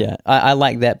Yeah. I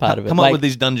like that part of it. Come up Like, with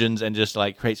these dungeons and just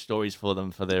like create stories for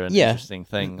them for their Yeah. interesting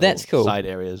thing. That's or cool. Side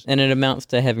areas. and it amounts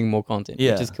to having more content,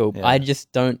 Yeah, which is cool. yeah. I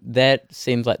just don't. That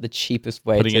seems like the cheapest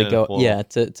way Putting it to in a go. portal. Yeah,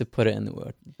 to put it in the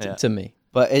world Yeah. to me.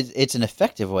 but it's an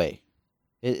effective way.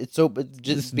 It's so but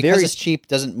just It's because very- it's cheap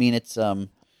doesn't mean it's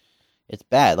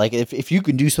bad. Like if you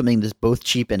can do something that's both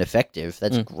cheap and effective,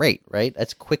 that's great, right?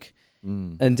 That's quick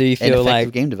Mm. And do you and feel effective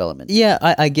like? game development. Yeah,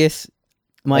 I guess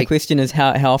my Like- question is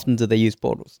how often do they use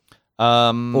portals?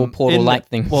 Or portal-like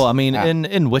things. Well, I mean, Ah.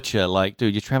 in Witcher, like,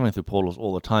 dude, you're traveling through portals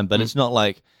all the time, but it's not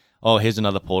like, oh, here's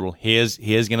another portal. Here's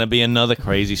gonna be another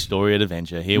crazy story and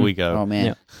adventure. Here we go. Oh man,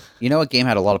 Yeah. you know what game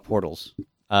had a lot of portals?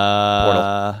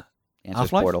 Portal. Answer's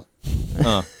Half-Life? Portal.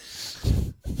 Oh.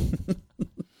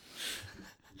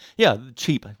 Yeah,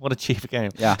 cheap. What a cheap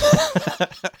game. Yeah.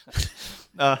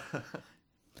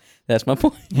 That's my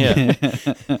point. Yeah.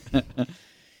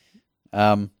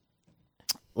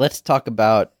 Let's talk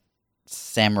about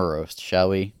Samarost, shall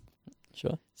we?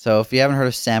 Sure. So, if you haven't heard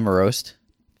of Samarost,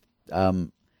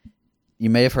 you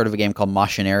may have heard of a game called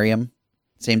Machinarium.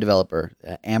 Same developer,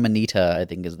 Amanita, I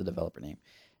think is the developer name.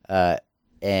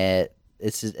 And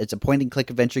it's a point-and-click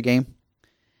adventure game.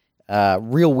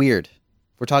 Real weird.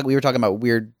 We were talking about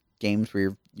weird games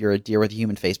where you're a deer with a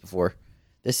human face before.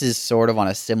 This is sort of on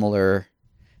a similar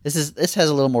This has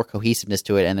a little more cohesiveness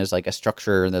to it, and there's like a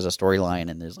structure, and there's a storyline,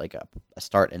 and there's like a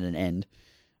start and an end.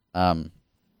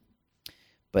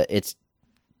 But it's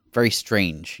very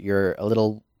strange. You're a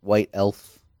little white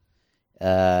elf,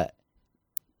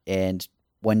 and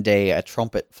one day a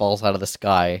trumpet falls out of the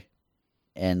sky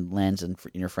and lands in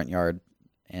your front yard,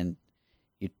 and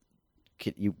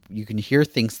you can hear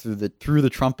things through the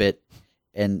trumpet,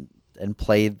 and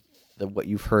play what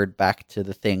you've heard back to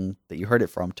the thing that you heard it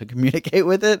from to communicate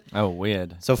with it. Oh,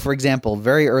 weird. So, for example,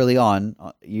 very early on,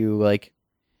 you like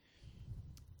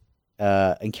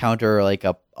encounter like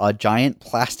a giant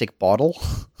plastic bottle,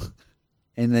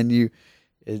 and then you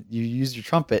use your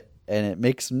trumpet, and it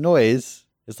makes some noise.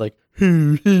 It's like,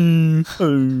 and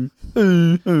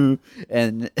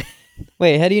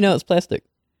Wait, how do you know it's plastic?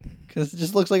 because it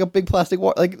just looks like a big plastic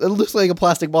like it looks like a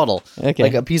plastic bottle, Okay.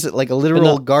 like a piece of like a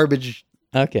literal garbage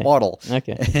Okay. bottle.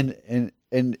 Okay.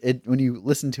 And it when you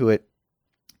listen to it,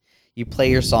 you play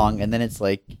your song, and then it's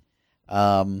like,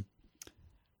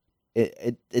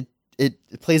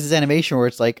 it plays this animation where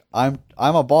it's like, I'm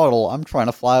a bottle, I'm trying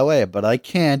to fly away, but I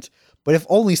can't. But if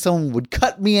only someone would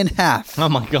cut me in half, Oh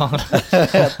my god.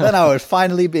 then I would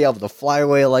finally be able to fly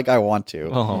away like I want to.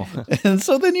 Oh. And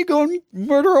so then you go and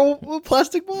murder a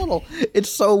plastic bottle.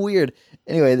 It's so weird.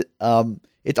 Anyway,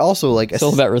 it's also like It's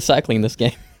all about recycling this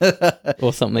game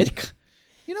or something.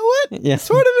 you know what? Yeah. It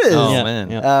sort of is. Oh, Yeah,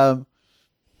 man. yeah.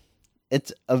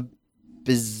 It's a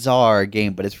bizarre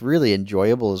game, but it's really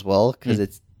enjoyable as well because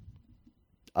it's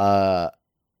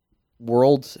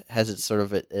world has its sort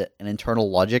of an internal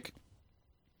logic,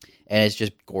 and it's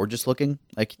just gorgeous looking.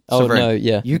 Like, Oh Severn, no,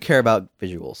 yeah, you care about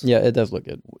visuals. yeah, it does look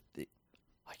good.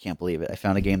 I can't believe it. I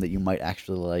found a game that you might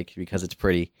actually like because it's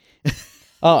pretty.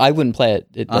 Oh, I wouldn't play it.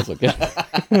 It does look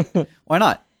good. Why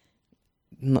not?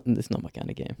 It's not my kind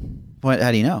of game.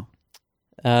 How do you know?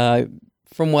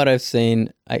 From what I've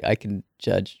seen, I can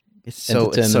judge. It's And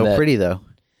so determine that- pretty though.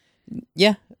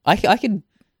 Yeah, I could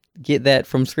get that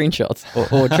from screenshots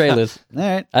or trailers. All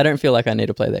right. I don't feel like I need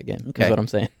to play that game. Okay. Is what I'm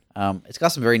saying. It's got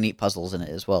some very neat puzzles in it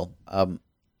as well.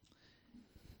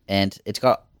 And it's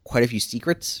got quite a few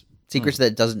secrets that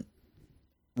it doesn't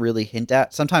really hint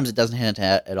at. Sometimes it doesn't hint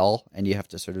at all, and you have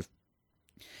to sort of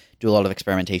do a lot of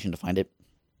experimentation to find it.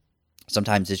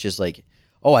 Sometimes it's just like,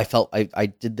 oh, I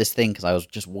did this thing because I was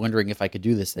just wondering if I could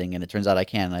do this thing, and it turns out I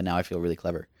can, and now I feel really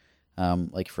clever.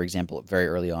 Like, for example, very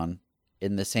early on,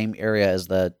 in the same area as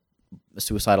the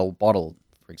suicidal bottle,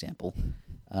 for example,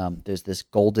 there's this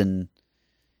golden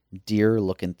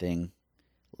deer-looking thing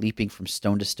leaping from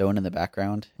stone to stone in the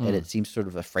background, and it seems sort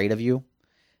of afraid of you.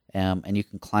 And you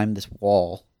can climb this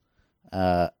wall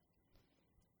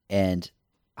and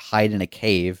hide in a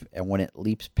cave, and when it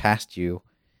leaps past you,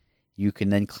 you can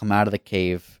then come out of the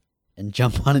cave and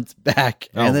jump on its back,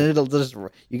 and then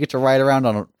you get to ride around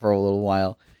on it for a little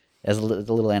while as the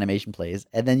little animation plays,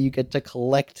 and then you get to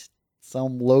collect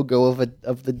some logo of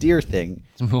the deer thing.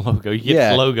 Some logo. You get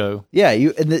Yeah. the logo. Yeah,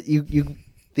 you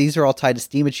these are all tied to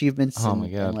Steam achievements. Oh and, my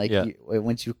God, And like yeah.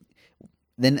 once you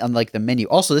then on like the menu.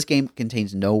 Also, this game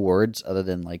contains no words other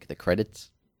than like the credits.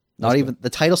 Not That's even the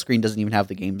title screen doesn't even have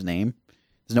the game's name.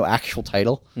 There's no actual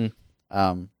title.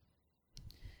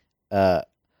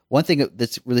 One thing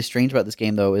that's really strange about this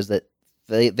game though is that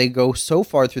they go so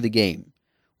far through the game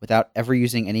without ever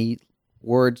using any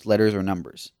words, letters, or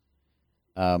numbers.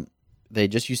 They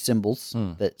just use symbols.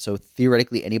 So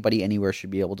theoretically anybody anywhere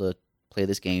should be able to play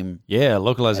this game. Yeah, And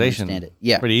localization. understand it.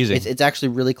 Yeah, Pretty easy. It's actually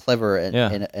really clever and,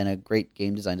 Yeah. and a great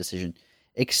game design decision,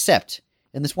 except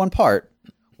in this one part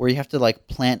where you have to like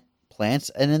plant plants,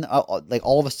 and then like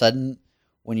all of a sudden,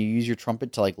 when you use your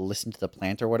trumpet to like listen to the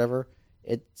plant or whatever,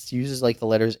 it uses like the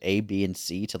letters A, B, and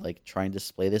C to like try and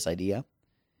display this idea,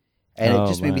 and Oh, it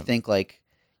just made me man. think like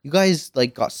you guys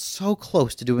like got so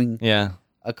close to doing Yeah.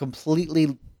 a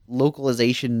completely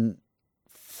localization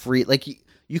free like.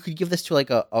 You could give this to like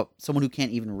a someone who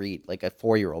can't even read, like a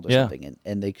 4-year-old or Yeah. something,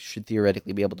 and they should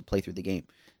theoretically be able to play through the game.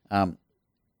 Do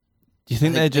you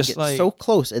think they're just get like so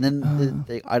close, and then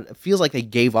it feels like they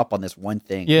gave up on this one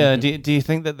thing. Yeah, do you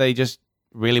think that they just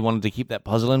really wanted to keep that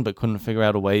puzzle in but couldn't figure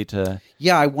out a way to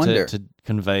Yeah, I wonder. to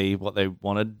convey what they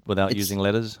wanted without It's- using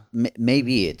letters?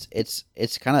 Maybe it's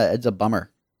kind of it's a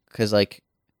bummer because like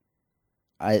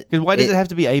Because why does it have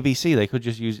to be ABC? They could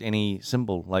just use any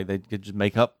symbol. Like they could just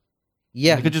make up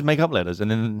yeah they could just make up letters,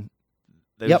 and then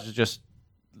those Yep. are just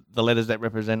the letters that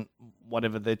represent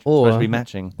whatever they're Or- supposed to be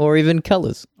matching. Or even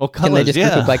colors. Or Can they colors, just group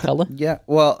yeah. it by color? yeah.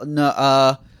 Well, no,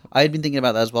 I had been thinking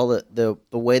about that as well. The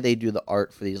way they do the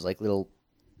art for these like little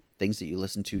things that you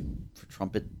listen to for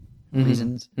trumpet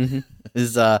reasons Mhm.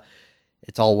 is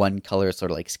it's all one color,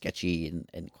 sort of like sketchy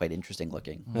and quite interesting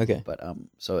looking. Okay. But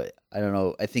so I don't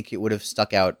know. I think it would have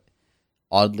stuck out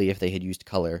oddly if they had used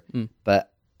color,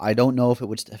 but I don't know if it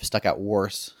would have stuck out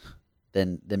worse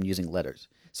than them using letters.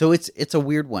 So it's a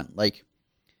weird one. Like,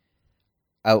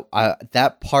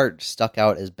 that part stuck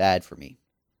out as bad for me.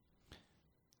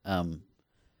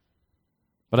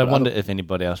 But I wonder if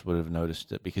anybody else would have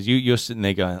noticed it, because you're sitting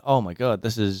there going, "Oh my god,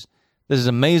 this is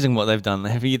amazing what they've done.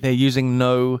 They're using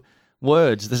no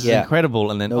words. This is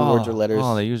incredible." And then no words or letters.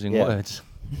 Oh, they're using words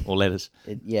or letters.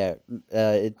 I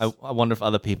wonder if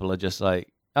other people are just like,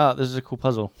 "Oh, this is a cool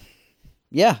puzzle."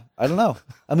 Yeah, I don't know.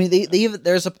 I mean, they even,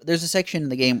 there's a section in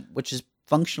the game which is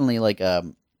functionally like a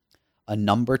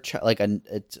number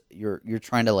you're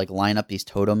trying to like line up these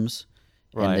totems,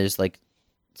 Right. and there's like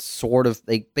sort of,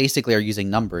 they basically are using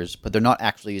numbers, but they're not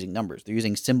actually using numbers. They're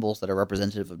using symbols that are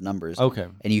representative of numbers. Okay.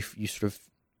 And you sort of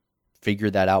figure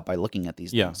that out by looking at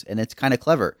these things, and it's kind of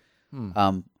clever.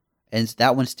 And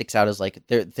that one sticks out as like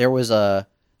there was an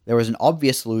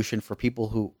obvious solution for people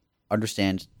who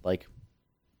understand like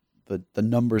the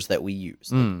numbers that we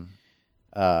use. And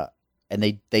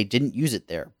they didn't use it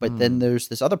there. But then there's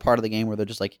this other part of the game where they're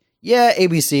just like, yeah,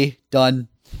 ABC, done.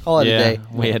 Call it a day.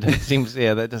 Weird. It seems,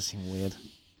 that does seem weird.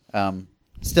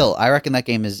 Still, I reckon that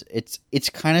game it's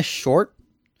kind of short.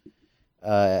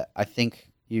 I think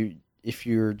if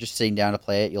you're just sitting down to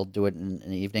play it, you'll do it in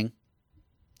an evening,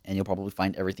 and you'll probably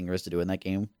find everything there is to do in that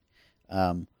game.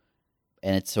 And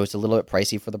it's a little bit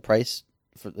pricey for the price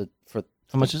for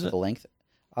How much is it? The length.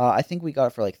 I think we got it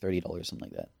for like $30, something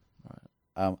like that.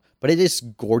 Right. But it is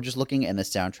gorgeous looking, and the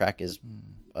soundtrack is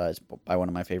by one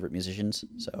of my favorite musicians.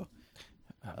 So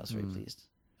I was very pleased.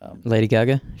 Lady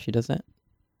Gaga, she does that?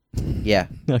 Yeah.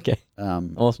 Okay.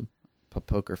 Awesome.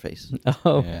 Poker Face.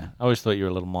 Oh. Yeah. I always thought you were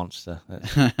a little monster.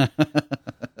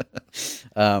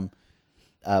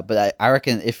 But I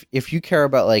reckon if you care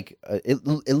about like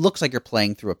it looks like you're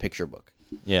playing through a picture book.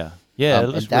 Yeah. Yeah, it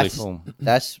looks really cool.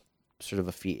 That's sort of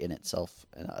a feat in itself,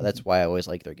 and that's why I always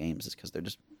like their games, is because they're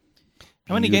just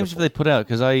How many games have they put out?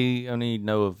 Because I only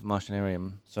know of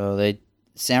Machinarium. So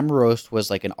Sam Roast was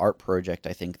like an art project,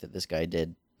 I think, that this guy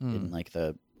did in like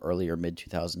the earlier mid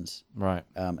 2000s. Right.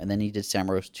 And then he did Sam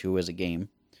Roast 2 as a game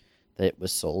that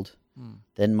was sold.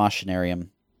 Then Machinarium.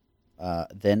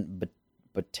 Then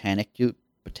Botanicula.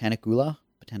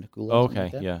 Oh, okay.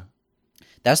 Like that. Yeah.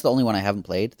 That's the only one I haven't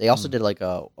played. They also did like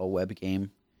a web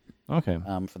game. Okay.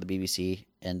 For the BBC,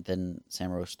 and then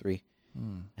Sam Roast 3.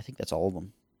 I think that's all of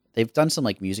them. They've done some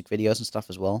like music videos and stuff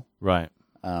as well. Right.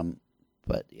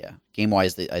 But yeah, game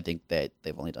wise, I think that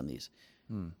they've only done these.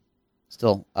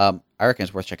 Still, I reckon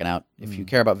it's worth checking out if you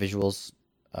care about visuals,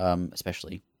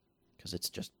 especially because it's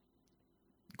just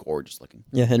gorgeous looking.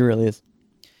 Yeah, it really is.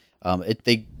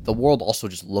 The world also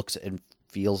just looks and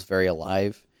feels very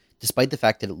alive, despite the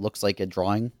fact that it looks like a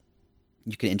drawing.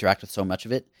 You can interact with so much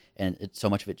of it, and so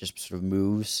much of it just sort of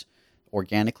moves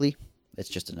organically. It's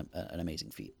just an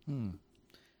amazing feat.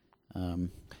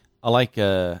 I like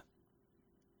that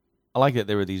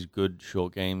there are these good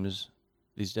short games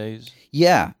these days.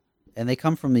 Yeah, and they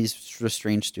come from these sort of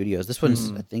strange studios. This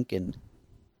one's, I think, I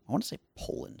want to say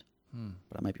Poland,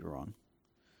 but I might be wrong.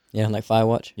 Yeah, like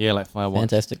Firewatch. Yeah, like Firewatch.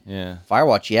 Fantastic. Yeah.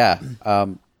 Firewatch, yeah.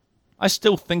 I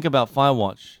still think about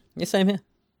Firewatch. Yeah, same here.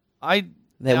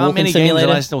 There That are walking many games simulator.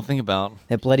 that I still think about.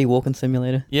 That bloody walking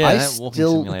simulator. Yeah, that walking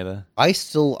simulator. I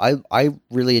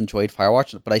really enjoyed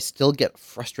Firewatch, but I still get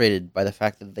frustrated by the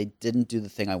fact that they didn't do the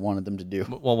thing I wanted them to do.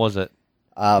 What was it?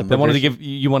 They wanted to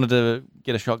you wanted to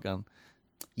get a shotgun.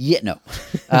 Yeah, no.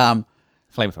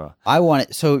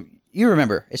 Flamethrower. So you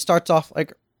remember, it starts off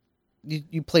like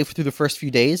you play through the first few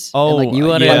days. Oh, and like, You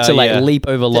wanted to leap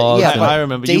over logs. yeah, and, but I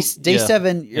remember. Day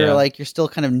 7, you're still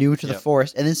kind of new to the Yeah.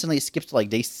 forest, and then suddenly it skips to like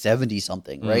day 70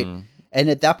 something, right? And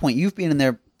at that point, you've been in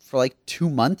there for like 2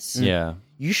 months. Yeah.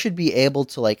 You should be able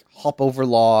to like hop over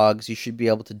logs. You should be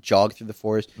able to jog through the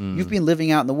forest. You've been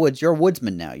living out in the woods. You're a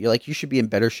woodsman now. You should be in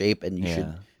better shape, and you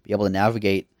should be able to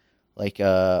navigate like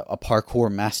a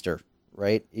parkour master,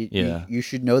 right? You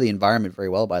should know the environment very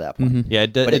well by that point. Yeah,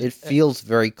 But it feels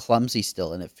very clumsy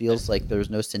still, and it feels like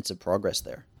there's no sense of progress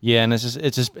there. Yeah, and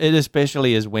it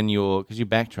especially is when because you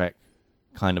backtrack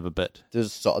kind of a bit.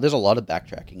 There's a lot of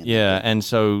backtracking. In Yeah, and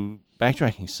so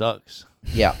backtracking sucks.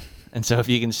 Yeah. And so if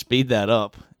you can speed that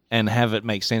up and have it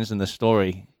make sense in the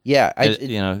story, Yeah.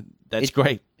 that's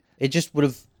great. It just would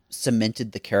have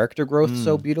cemented the character growth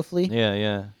so beautifully. Yeah,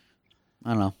 yeah. I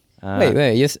don't know.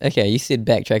 Wait. You said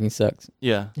backtracking sucks.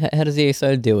 Yeah. How does the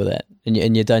ESO deal with that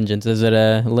in your dungeons? Is it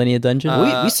a linear dungeon?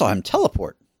 We saw him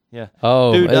teleport. Yeah.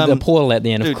 Oh, Dude, the portal at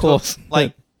the end, Dude, of course.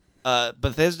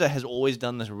 Bethesda has always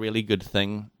done this really good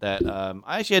thing that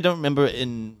I don't remember it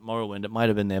in Morrowind. It might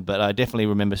have been there, but I definitely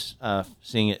remember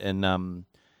seeing it in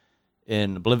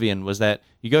Oblivion. Was that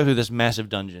you go through this massive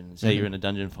dungeon? Say you're in a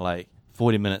dungeon for like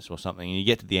 40 minutes or something, and you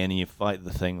get to the end and you fight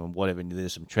the thing or whatever, and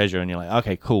there's some treasure, and you're like,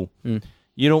 okay, cool.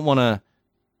 You don't want to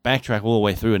backtrack all the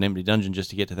way through an empty dungeon just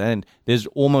to get to the end. There's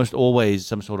almost always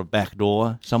some sort of back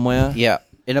door somewhere. Yeah,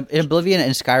 in Oblivion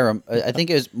and Skyrim, I think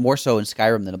it was more so in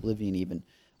Skyrim than Oblivion even.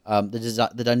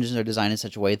 The dungeons are designed in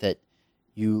such a way that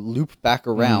you loop back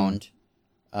around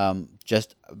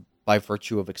just by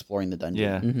virtue of exploring the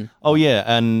dungeon. Yeah. Oh, yeah,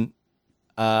 and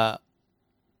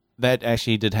that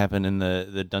actually did happen in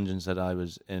the dungeons that I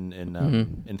was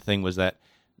in Thing, was that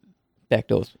Back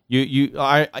doors.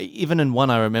 I even in one,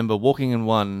 I remember walking in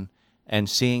one and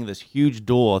seeing this huge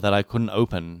door that I couldn't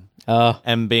open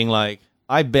and being like,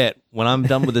 I bet when I'm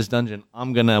done with this dungeon,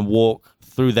 I'm going to walk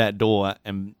through that door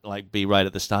and like be right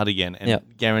at the start again, and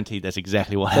guaranteed that's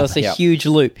exactly what So happened. it's a huge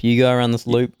loop. You go around this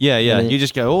loop. Yeah. then You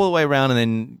just go all the way around, and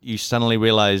then you suddenly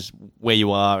realize where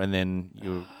you are, and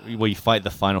then you fight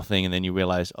the final thing, and then you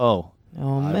realize, oh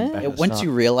man. back at the Once start.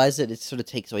 you realize it sort of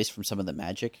takes away from some of the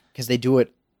magic because they do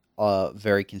it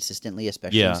very consistently,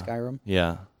 especially in Skyrim.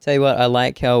 Yeah. Tell you what, I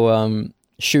like how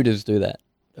shooters do that.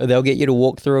 They'll get you to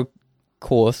walk through a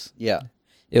course. Yeah.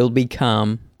 It'll be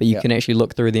calm, but you Yeah. can actually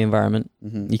look through the environment.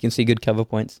 Mhm. You can see good cover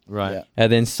points. Right. Yeah.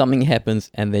 And then something happens,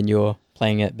 and then you're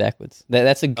playing it backwards.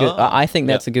 That's a good. Oh, I think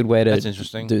that's a good way to That's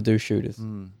interesting. do shooters.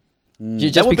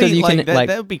 Just That would because be you can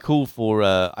that would be cool for.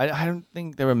 I don't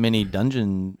think there are many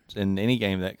dungeons in any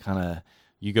game that kind of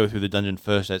you go through the dungeon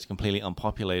first that's completely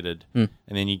unpopulated, and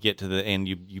then you get to the end,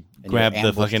 you grab you're the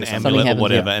ambushed fucking or something. amulet Something or happens,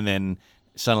 whatever, yeah. and then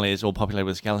suddenly it's all populated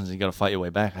with skeletons, and you got to fight your way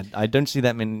back. I don't see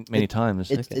that many times.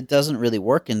 It doesn't really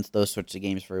work in those sorts of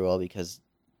games very well because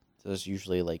there's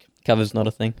usually like Cover's not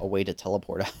a thing. a way to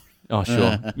teleport out. Oh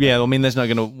sure, yeah. I mean, that's not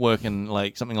going to work in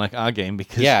like something like our game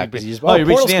because because you just you reached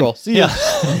portal the scroll. end. See ya.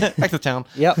 Yeah, back to town.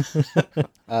 Yep.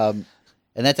 And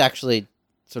that's actually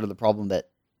sort of the problem that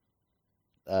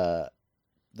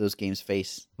those games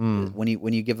face. When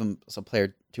you give them some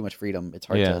player too much freedom, it's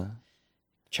hard to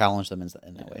challenge them in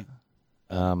that way.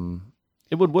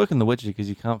 It would work in The Witcher because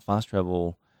you can't fast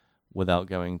travel without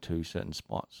going to certain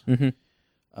spots.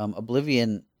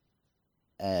 Oblivion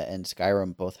and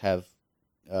Skyrim both have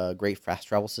great fast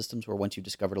travel systems where once you've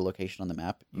discovered a location on the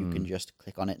map, you can just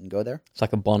click on it and go there. It's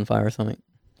like a bonfire or something.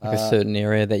 Like a certain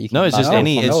area that you can. No, it's just fast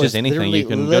any. travel from. It's just anything. You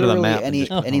can go to the literally map. any and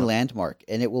just any landmark,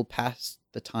 and it will pass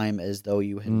the time as though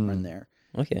you had run there.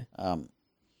 Okay. I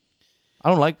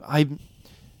don't like.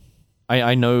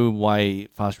 I know why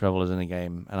fast travel is in a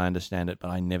game, and I understand it,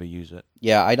 but I never use it.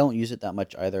 Yeah, I don't use it that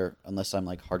much either, unless I'm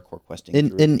like hardcore questing.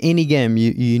 In any game,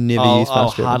 you never use I'll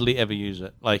fast travel. hardly ever use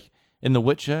it. Like in The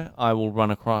Witcher, I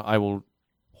will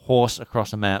horse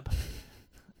across a map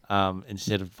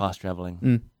instead of fast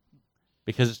traveling.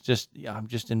 Because it's just I'm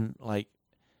just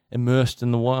immersed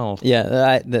in the world. Yeah,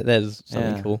 that is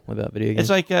something Yeah. cool about video games. It's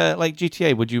like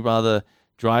GTA. Would you rather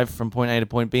drive from point A to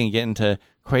point B and get into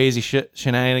crazy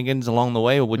shenanigans along the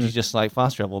way, or would you just like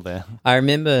fast travel there? I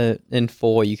remember in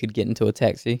 4 you could get into a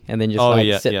taxi and then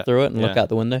just sit through it and look out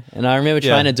the window. And I remember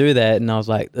trying to do that, and I was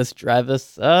like, "This driver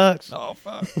sucks." Oh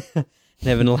fuck,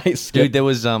 Never like skip. dude! There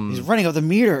was He's running up the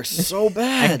meter so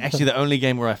bad. actually the only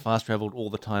game where I fast traveled all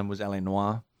the time was LA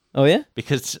Noire. Oh yeah.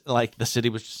 Because like the city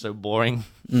was just so boring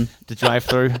to drive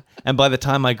through, and by the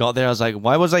time I got there, I was like,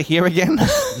 "Why was I here again?"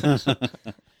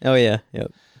 Oh yeah.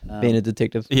 Yep. Being a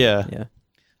detective. Yeah. Yeah.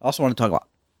 I also want to talk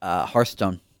about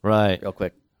Hearthstone Right, real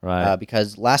quick, right.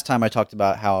 because last time I talked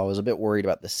about how I was a bit worried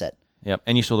about the set. Yep.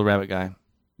 And you saw the rabbit guy.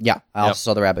 Yeah, I also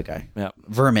saw the rabbit guy, Yep.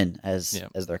 Vermin as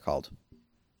they're called.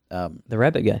 The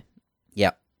rabbit guy.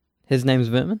 Yeah, His name's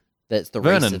Vermin. that's the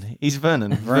race Vernon. of- He's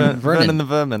Vernon. Vernon. Vernon the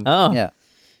Vermin. Oh. Yeah.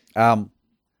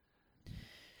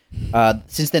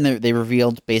 Since then, they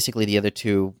revealed basically the other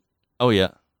two Oh yeah.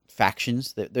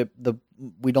 factions.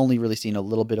 We'd only really seen a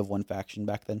little bit of one faction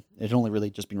back then. It had only really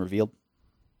just been revealed,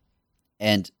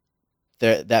 and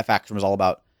that faction was all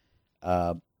about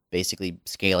basically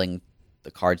scaling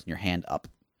the cards in your hand up.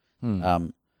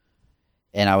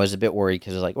 And I was a bit worried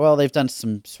because I was like, well, they've done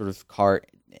some sort of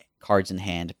cards in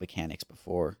hand mechanics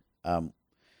before.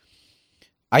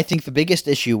 I think the biggest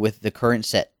issue with the current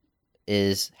set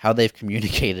is how they've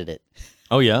communicated it.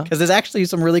 Oh yeah. Because there's actually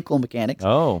some really cool mechanics.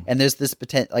 Oh. And there's this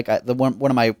potential, like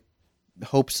one of my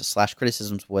hopes /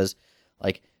 criticisms was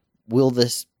like, will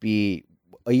this be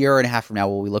a year and a half from now?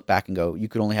 Will we look back and go, you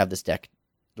could only have this deck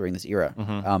during this era?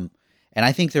 Mhm. And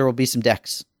I think there will be some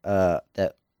decks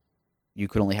that you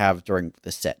could only have during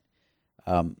this set.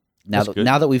 Now That's that good.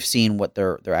 now that we've seen what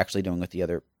they're actually doing with the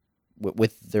other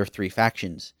with their 3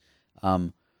 factions.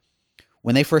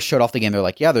 When they first showed off the game, they're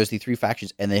like, yeah, there's these 3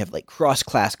 factions, and they have like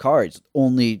cross-class cards.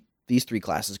 Only these 3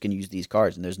 classes can use these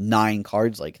cards, and there's 9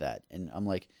 cards like that. And I'm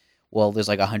like, well, there's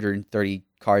like 130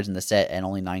 cards in the set, and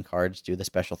only 9 cards do the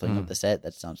special thing of the set.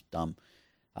 That sounds dumb.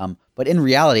 But in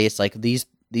reality, it's like these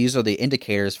are the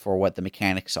indicators for what the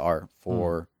mechanics are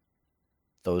for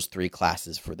those 3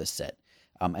 classes for this set.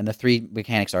 And the 3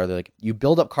 mechanics are, they're like, you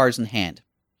build up cards in hand,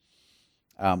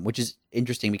 which is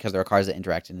interesting because there are cards that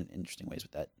interact in interesting ways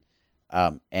with that.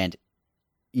 And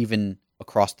even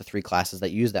across the 3 classes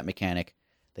that use that mechanic,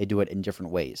 they do it in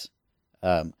different ways.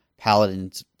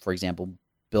 Paladins, for example,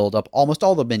 build up almost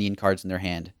all the minion cards in their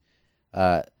hand.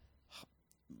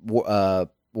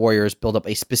 Warriors build up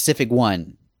a specific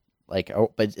one,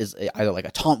 but is either like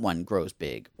a taunt one grows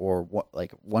big, or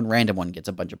like one random one gets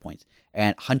a bunch of points.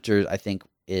 And Hunters, I think,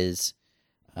 is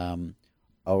a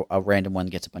random one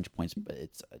gets a bunch of points, but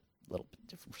it's a little bit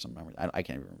different for some numbers. I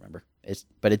can't even remember. It's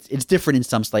different in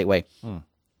some slight way.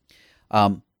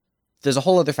 There's a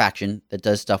whole other faction that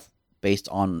does stuff based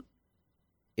on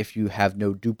if you have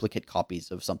no duplicate copies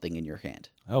of something in your hand.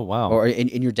 Oh, wow. Or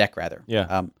in your deck, rather.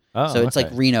 Yeah. So it's like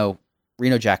Reno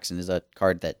Jackson is a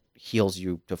card that heals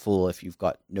you to full if you've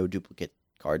got no duplicate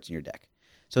cards in your deck.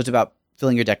 So it's about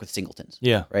filling your deck with singletons.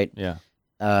 Yeah. Right? Yeah.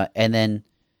 And then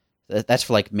that's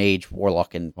for like Mage,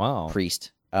 Warlock, and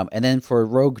Priest. And then for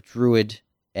Rogue, Druid,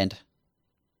 and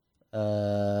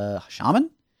Shaman?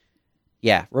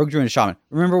 Yeah, Rogue, Druid, and Shaman.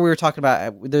 Remember we were talking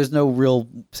about there's no real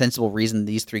sensible reason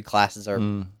these 3 classes are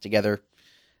together.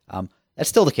 That's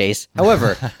still the case.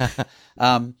 However,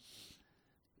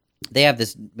 they have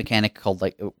this mechanic called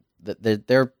like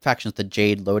their faction's the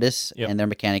Jade Lotus, and their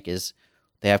mechanic is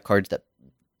they have cards that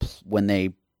when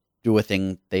they do a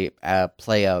thing, they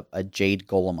play a Jade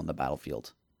Golem on the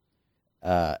battlefield.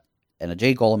 And a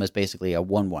Jade Golem is basically a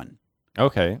 1/1.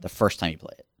 Okay. The first time you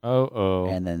play it. Oh.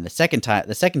 And then the second Jade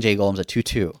Golem's a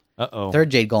 2/2. Uh-oh. Third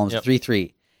Jade Golem's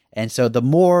 3/3. And so the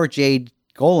more Jade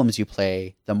Golems you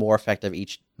play, the more effective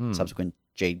each subsequent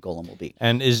Jade Golem will be.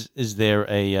 And is there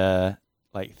a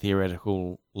like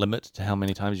theoretical limit to how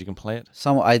many times you can play it?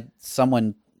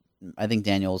 Someone, I think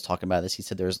Daniel was talking about this. He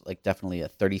said there's like definitely a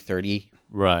 30-30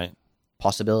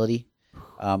 possibility.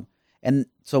 And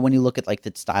so when you look at like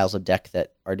the styles of deck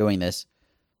that are doing this,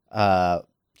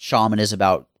 Shaman is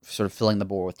about sort of filling the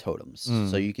board with totems.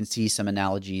 So you can see some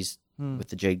analogies with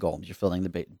the Jade Golems. You're filling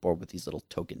the board with these little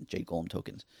Jade Golem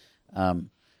tokens.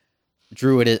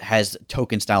 Druid has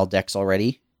token style decks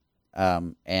already,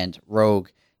 and Rogue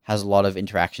has a lot of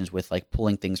interactions with like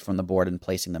pulling things from the board and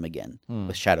placing them again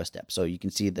with Shadow Step. So you can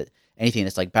see that anything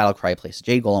that's like Battlecry places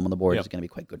Jade Golem on the board is going to be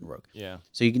quite good in Rogue. Yeah.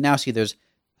 So you can now see there's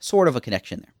sort of a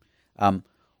connection there.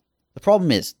 The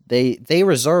problem is they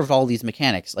reserved all these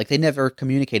mechanics. Like they never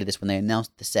communicated this when they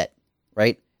announced the set,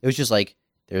 right? It was just like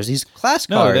there's these class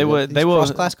cards. No, they were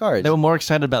class cards. They were more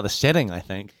excited about the setting, I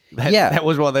think. That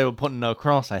was what they were putting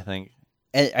across, I think.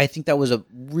 And I think that was a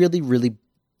really, really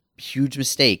huge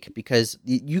mistake because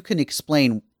you can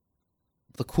explain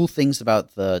the cool things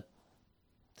about the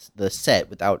set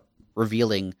without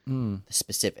revealing the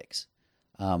specifics.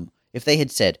 If they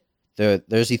had said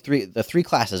there's the 3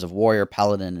 classes of Warrior,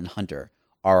 Paladin, and Hunter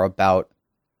are about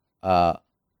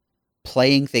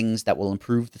playing things that will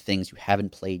improve the things you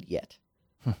haven't played yet.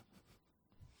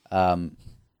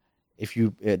 If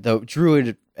you the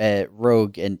Druid,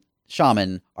 Rogue, and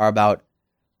Shaman are about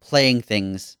playing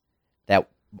things that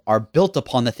are built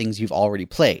upon the things you've already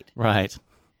played. Right.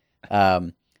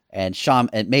 And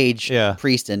Mage,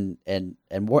 Priest, and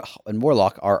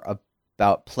Warlock are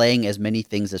about playing as many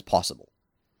things as possible.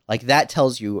 Like that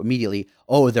tells you immediately,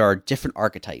 there are different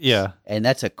archetypes. Yeah. And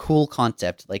that's a cool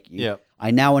concept. Like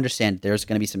I now understand there's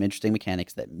going to be some interesting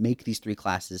mechanics that make these 3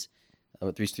 classes,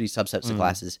 or these 3 subsets of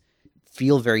classes,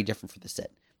 feel very different for the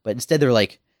set. But instead they're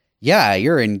like, yeah,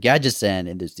 you're in Gadgetzan,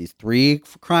 and there's these 3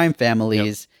 crime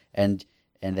families, and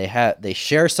they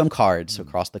share some cards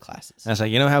across the classes. And it's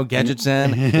like, you know how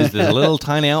Gadgetzan is this little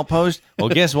tiny outpost? Well,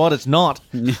 guess what? It's not.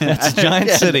 It's a giant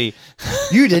city.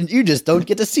 You just don't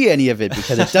get to see any of it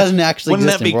because it doesn't actually Wouldn't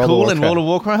exist that be in cool in World of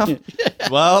Warcraft?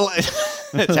 Well,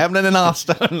 it's happening in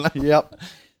Hearthstone. Yep.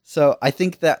 So I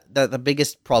think that the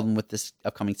biggest problem with this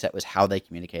upcoming set was how they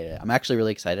communicated it. I'm actually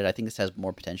really excited. I think this has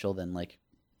more potential than like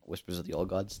Whispers of the Old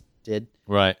Gods did.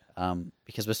 Right.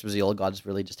 Because Whispers of the Old Gods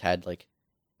really just had like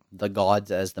the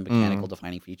gods as the mechanical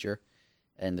defining feature,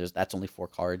 and that's only 4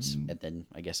 cards, and then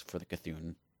I guess for the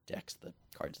Cthulhu decks, the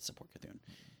cards that support Cthulhu.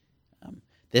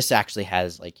 This actually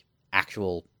has like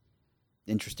actual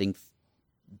interesting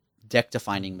deck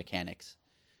defining mechanics.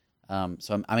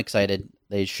 So I'm excited.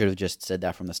 They should have just said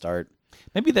that from the start.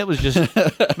 Maybe that was just.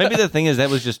 Maybe the thing is that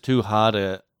was just too hard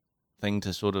a thing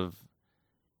to sort of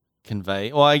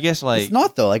convey. Well, I guess like it's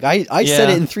not though. Like I said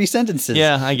it in 3 sentences.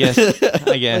 Yeah, I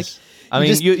guess. I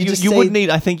mean, you would need.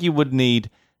 I think you would need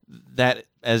that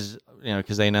as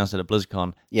because they announced it at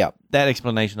BlizzCon. Yeah, that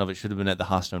explanation of it should have been at the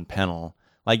Hearthstone panel,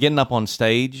 like getting up on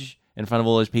stage in front of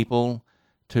all those people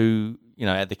to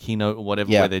at the keynote or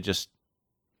whatever,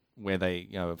 where they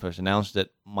first announced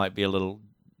it might be a little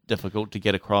difficult to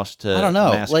get across to I don't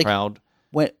know, mass crowd.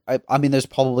 I mean, there's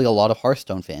probably a lot of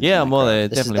Hearthstone fans. Yeah, well, there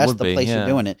definitely that's would be. That's the place you're you're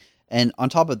doing it. And on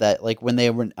top of that, like when they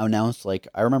announced, like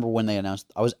I remember when they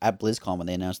announced, I was at BlizzCon when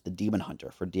they announced the Demon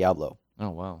Hunter for Diablo. Oh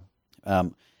wow.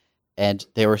 And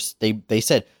they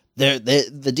said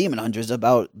the Demon Hunter is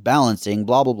about balancing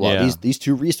blah blah blah these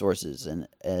two resources and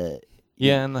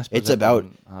and I suppose it's about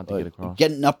hard to get across.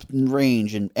 Getting up in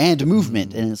range and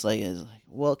movement, and it's like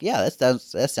well yeah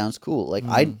that sounds cool. Like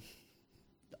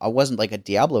I wasn't like a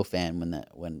Diablo fan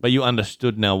when. But you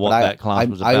understood now what that class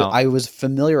was about. I was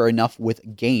familiar enough with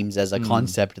games as a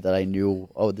concept that I knew.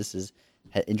 Oh, this is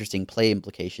interesting play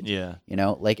implications. Yeah,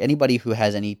 like anybody who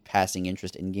has any passing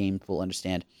interest in games will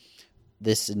understand.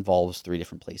 This involves 3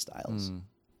 different play styles,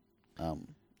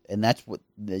 and that's what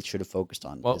they should have focused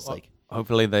on. Well,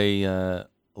 hopefully they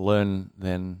learn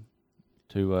then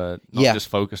to not just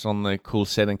focus on the cool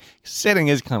setting. Setting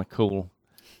is kind of cool.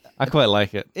 I quite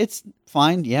like it. It's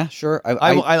fine. Yeah, sure.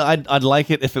 I'd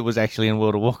like it if it was actually in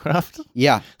World of Warcraft.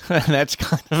 Yeah, that's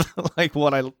kind of like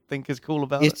what I think is cool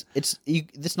about it.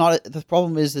 It's not. The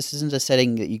problem is this isn't a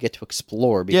setting that you get to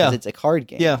explore because it's a card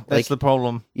game. Yeah, that's the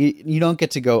problem. You don't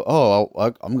get to go.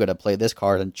 Oh, I'm gonna play this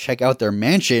card and check out their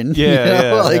mansion.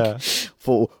 Yeah,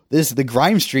 For the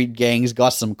Grime Street gang's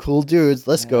got some cool dudes.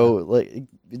 Let's go. Like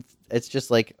it's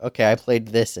just like okay, I played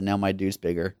this and now my dude's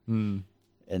bigger. And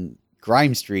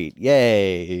Grime Street,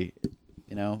 yay!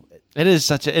 It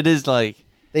is like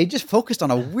they just focused on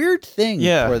a weird thing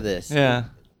for this. Yeah,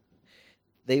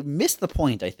 they missed the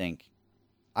point. I think.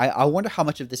 I wonder how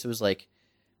much of this was like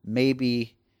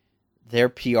maybe their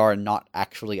PR not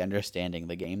actually understanding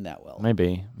the game that well.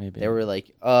 Maybe they were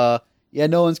like, no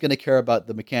one's gonna care about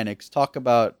the mechanics. Talk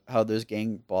about how there's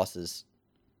gang bosses.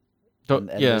 And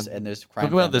there's crime.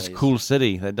 Talk about this cool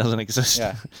city that doesn't exist.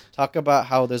 Yeah. Talk about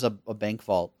how there's a bank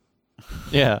vault.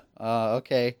 Yeah.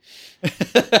 Okay.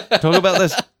 Talk about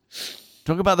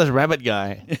this rabbit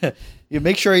guy. You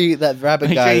make sure that rabbit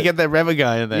guy. Make sure you get that rabbit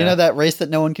guy in there. You know that race that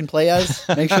no one can play as?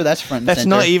 Make sure that's front and that's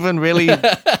center. Not even really.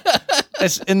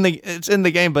 It's in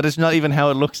the game, but it's not even how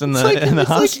it looks in the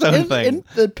Hearthstone thing. In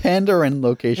the Pandaren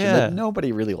location that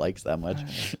nobody really likes that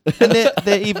much.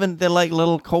 And they're like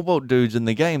little kobold dudes in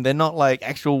the game. They're not like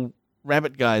actual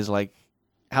rabbit guys like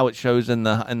how it shows in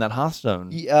that Hearthstone.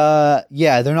 Yeah,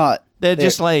 they're not. They're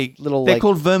just like little. They're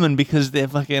called vermin because they're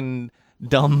fucking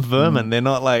dumb vermin. They're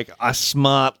not like a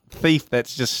smart thief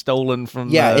that's just stolen from.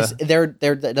 Yeah, they're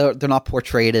not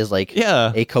portrayed as like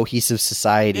a cohesive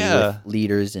society with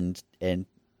leaders and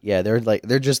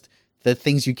they're just the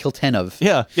things you kill 10 of.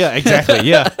 Yeah, exactly.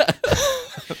 Yeah,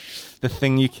 the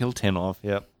thing you kill 10 of.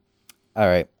 Yep. All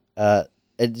right. Do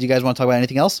you guys want to talk about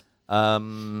anything else?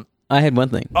 I had one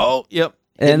thing. Oh, yep.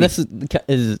 And this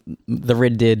is the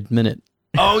Red Dead minute.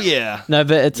 Oh yeah. No,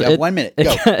 but it's 1 minute.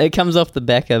 Go. It comes off the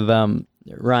back of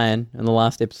Ryan in the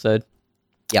last episode.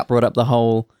 Yeah, brought up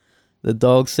the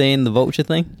dog scene, the vulture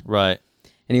thing. Right.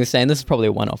 And he was saying this is probably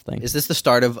a one-off thing. Is this the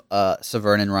start of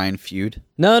Severn and Ryan feud?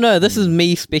 No. This is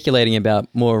me speculating about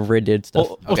more Red Dead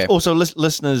stuff. Okay. Also,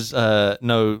 listeners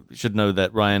should know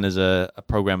that Ryan is a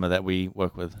programmer that we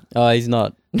work with. Oh, he's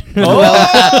not. No,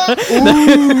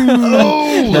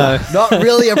 not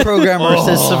really a programmer,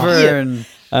 says Severn.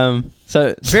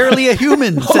 So barely a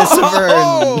human, says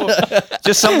Severn.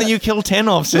 Just something you kill 10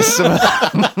 of, says Severn.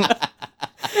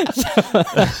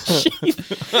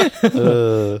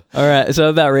 All right, so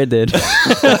about Red Dead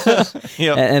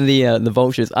yep. and the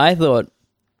vultures, I thought,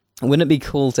 wouldn't it be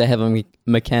cool to have a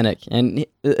mechanic? And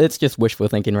it's just wishful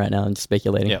thinking right now and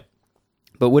speculating. Yep.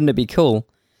 But wouldn't it be cool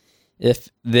if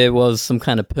there was some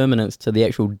kind of permanence to the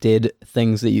actual dead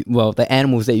things the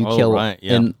animals that you kill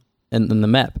in the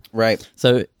map? Right.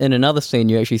 So in another scene,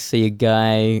 you actually see a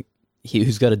guy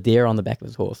who's got a deer on the back of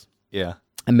his horse. Yeah.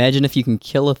 Imagine if you can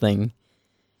kill a thing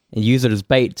and use it as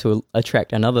bait to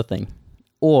attract another thing.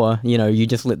 Or, you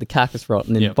just let the carcass rot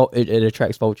and then it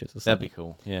attracts vultures or something. That'd be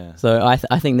cool, yeah. So I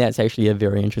think that's actually a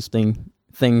very interesting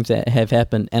thing that have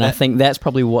happened. And I think that's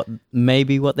probably what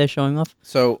they're showing off.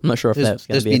 So I'm not sure if that's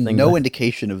going to be a thing. There's been no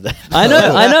indication of that. I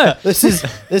know. This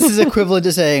is equivalent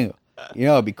to saying,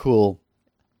 it'd be cool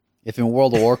if in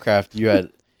World of Warcraft you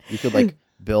could like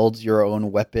build your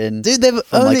own weapon, dude. They've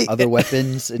from only like other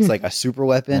weapons. It's like a super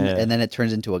weapon, and then it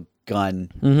turns into a gun,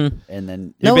 and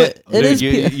then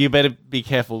you better be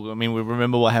careful. I mean, we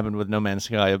remember what happened with No Man's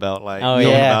Sky about like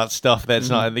about stuff that's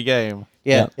not in the game.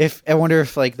 Yeah. If I wonder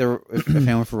if like if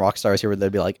anyone from Rockstar is here,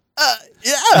 they'd be like,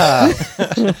 yeah,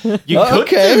 you could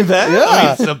do that. Yeah. I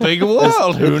mean, it's a big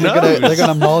world. Who knows? They're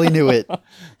gonna Molyneux it.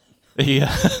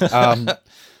 Yeah.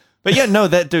 But yeah, no,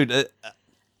 that dude.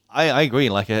 I agree.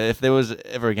 Like, if there was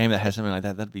ever a game that had something like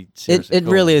that, that'd be seriously It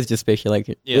cool. really is just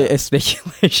speculation. Yeah, it's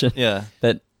speculation. Yeah.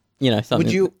 That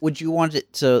something. Would you want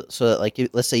it to so that like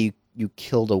let's say you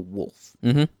killed a wolf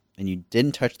and you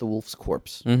didn't touch the wolf's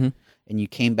corpse and you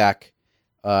came back,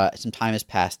 some time has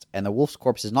passed and the wolf's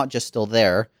corpse is not just still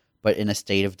there but in a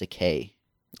state of decay.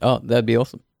 Oh, that'd be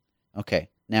awesome. Okay,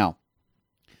 now,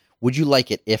 would you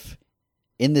like it if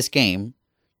in this game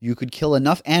you could kill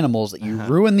enough animals that you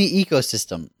ruin the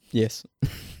ecosystem? Yes.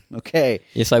 Okay.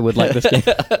 Yes, I would like this game.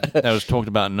 That was talked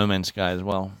about in No Man's Sky as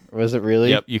well. Was it really?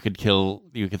 Yep. You could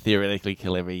theoretically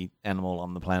kill every animal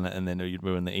on the planet, and then you'd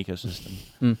ruin the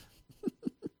ecosystem.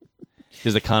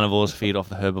 Because the carnivores feed off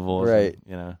the herbivores. Right.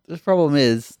 And, The problem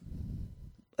is,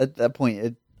 at that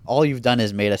point, all you've done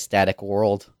is made a static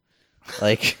world.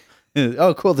 Like,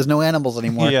 oh, cool. There's no animals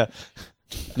anymore. Yeah.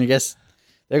 I guess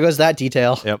there goes that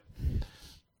detail. Yep.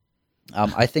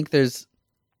 I think there's.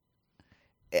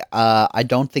 I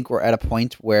don't think we're at a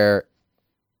point where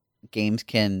games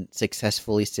can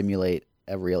successfully simulate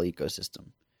a real ecosystem.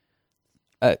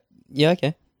 Yeah.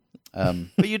 Okay.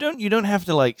 But you don't have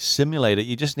to like simulate it.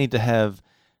 You just need to have,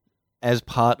 as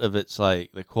part of its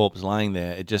like the corpse lying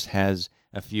there, it just has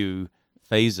a few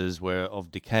phases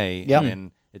of decay, and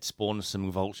then it spawns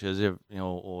some vultures,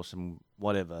 or some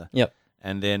whatever. Yep.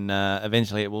 And then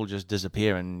eventually it will just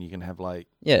disappear, and you can have like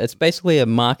it's basically a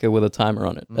marker with a timer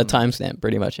on it, a timestamp,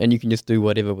 pretty much, and you can just do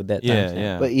whatever with that timestamp.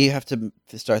 Yeah. But you have to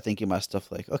start thinking about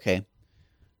stuff like, okay,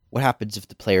 what happens if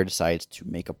the player decides to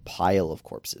make a pile of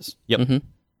corpses? Yep. Mm-hmm.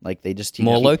 Like they just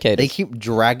more locators. They keep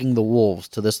dragging the wolves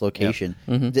to this location.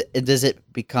 Yep. Does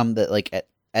it become that like at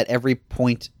every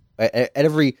point, at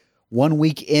every 1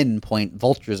 week in point,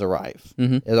 vultures arrive?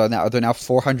 Are there now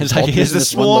 400 it's vultures like, here's in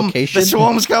this one location? The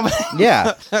swarm's coming.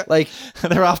 Yeah, like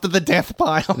they're after the death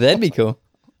pile. That'd be cool.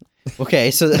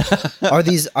 Okay, so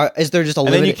is there just a and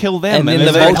limited, then you kill them, and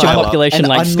then the vulture population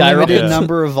like unlimited skyrockets?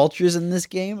 number of vultures in this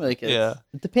game? Like, Yeah,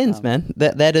 it depends, man.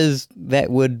 That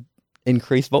would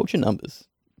increase vulture numbers,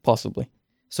 possibly.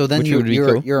 So then Which would be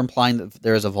cool. you're implying that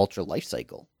there is a vulture life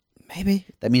cycle. Maybe.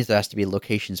 That means there has to be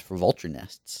locations for vulture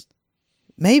nests.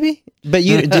 Maybe. But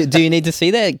you do you need to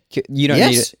see that? You don't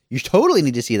need it. You totally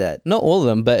need to see that. Not all of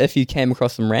them, but if you came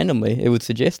across them randomly, it would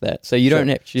suggest that. So you don't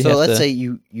actually have let's to... say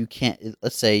you can't.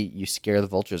 Let's say you scare the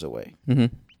vultures away.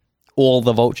 All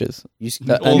the vultures.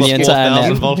 all the entire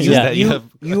 4,000 vultures that you have.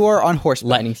 You are on horseback.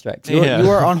 Lightning strikes. You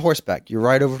are on horseback. You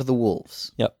ride over to the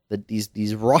wolves. Yep.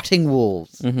 These rotting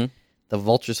wolves. The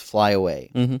vultures fly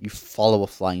away. You follow a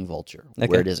flying vulture. Okay.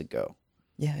 Where does it go?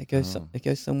 Yeah, it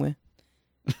goes somewhere.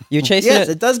 You're chasing yes,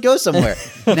 it does go somewhere.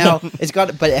 Now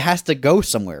but it has to go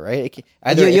somewhere, right?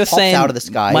 Either you're it pops saying out of the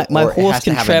sky, my or horse it has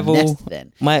can to have travel. a nest.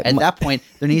 Then at that point,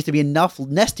 there needs to be enough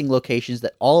nesting locations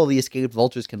that all of the escaped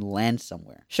vultures can land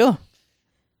somewhere. Sure,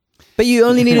 but you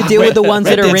only need to deal with the ones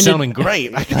that are rendered. Sounding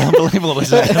great. I can't believe all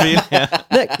this is going to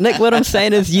be. Nick, what I'm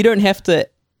saying is you don't have to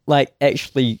like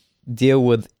actually deal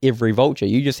with every vulture.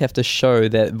 You just have to show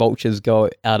that vultures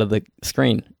go out of the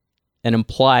screen and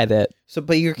imply that.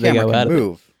 But your camera can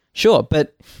move. Sure,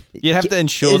 but you have to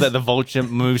ensure that the vulture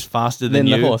moves faster than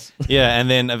the horse. Yeah, and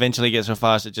then eventually gets so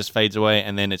fast it just fades away,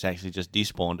 and then it's actually just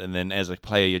despawned. And then as a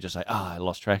player, you're just like, I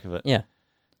lost track of it. Yeah.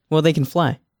 Well, they can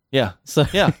fly. Yeah. So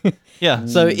yeah.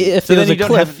 So if there's a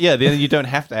cliff, then you don't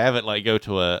have to have it like go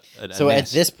to a so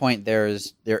nest. at this point, there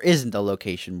isn't a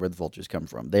location where the vultures come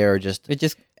from. They are just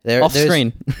they're off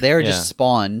screen. They are just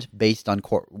spawned based on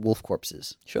wolf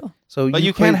corpses. Sure. So but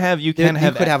you could have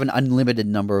an unlimited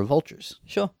number of vultures.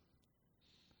 Sure.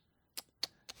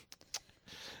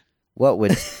 What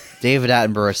would David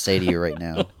Attenborough say to you right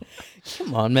now?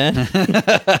 Come on, man.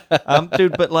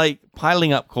 Dude, but like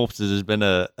piling up corpses has been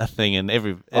a thing in many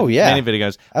video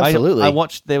games. Absolutely. I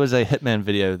watched, there was a Hitman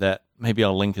video that maybe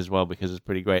I'll link as well because it's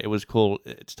pretty great.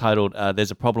 It's titled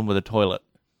There's a Problem with a Toilet.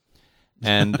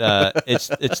 And it's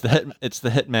the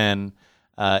Hitman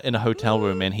in a hotel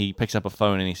room, and he picks up a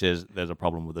phone and he says, "There's a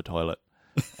problem with the toilet."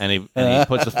 And he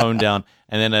puts the phone down,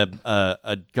 and then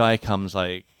a guy comes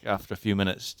like after a few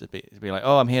minutes to be like,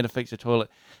 "Oh, I'm here to fix the toilet."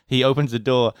 He opens the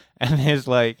door, and there's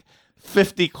like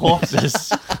 50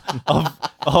 corpses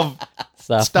of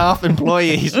Stuff. staff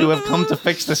employees who have come to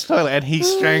fix this toilet, and he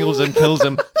strangles and kills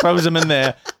him, throws him in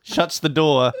there, shuts the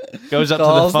door, goes up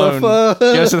Calls to the the phone,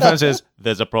 phone. goes to the phone and says,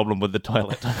 "There's a problem with the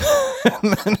toilet,"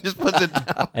 and then just puts it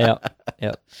down.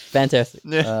 Yeah. Fantastic.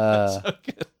 So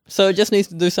good. So it just needs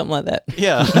to do something like that.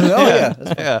 Yeah. Oh, yeah.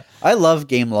 That's Yeah. I love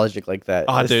game logic like that.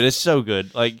 Oh, dude, it's so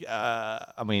good. Like,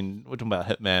 I mean, we're talking about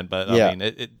Hitman, but Yeah. I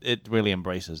mean, it really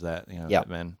embraces that. You know, Yeah.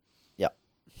 Hitman.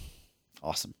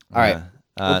 Awesome. All right.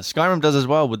 Skyrim does as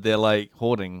well with their like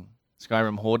hoarding.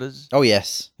 Skyrim hoarders. Oh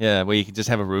yes. Yeah, where you can just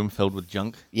have a room filled with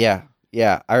junk. Yeah.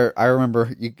 Yeah. I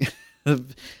remember you.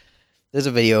 There's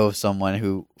a video of someone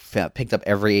who picked up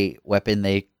every weapon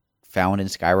they found in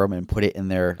Skyrim and put it in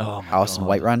their Oh my house in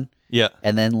God. Whiterun, Yeah.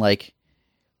 and then like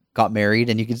got married,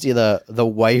 and you can see the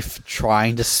wife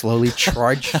trying to slowly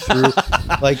trudge through,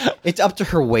 like it's up to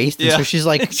her waist, and so she's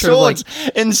like sort of like,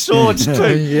 In swords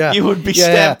too. Yeah. You would be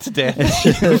Yeah, stabbed to death.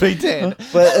 You would be dead.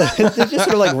 but they just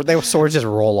sort of like their swords just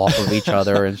roll off of each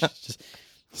other, and she's just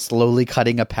slowly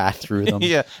cutting a path through them.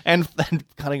 Yeah, and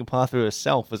cutting a path through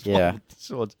herself as well. Yeah. With the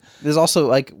swords. There's also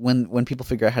like when people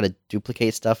figure out how to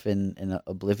duplicate stuff in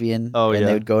Oblivion, Oh, and yeah.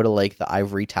 they would go to like the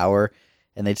Ivory Tower,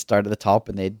 and they'd start at the top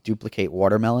and they'd duplicate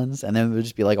watermelons, and then there would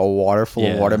just be like a water full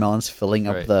of Yeah. watermelons filling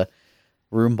up Right. the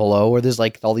room below, where there's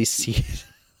like all these seeds.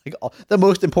 Like the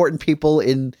most important people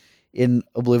in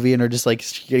Oblivion are just like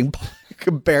getting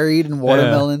buried in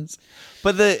watermelons.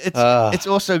 But it's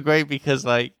also great because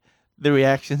like the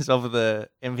reactions of the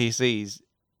NPCs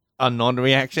are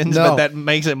non-reactions, No. but that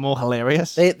makes it more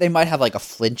hilarious. They might have like a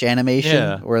flinch animation,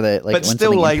 Yeah. where they like, but when still,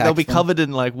 something like they'll be impacts them. covered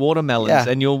in like watermelons, Yeah.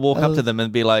 and you'll walk up to them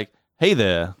and be like, "Hey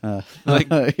there." Like-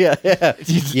 yeah.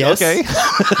 Yes. Okay.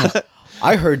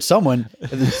 I heard someone,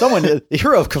 the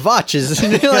hero of Kvatch is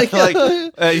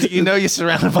like, You're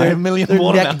surrounded by a million they're neck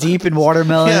watermelons. deep in Yeah,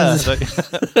 watermelons.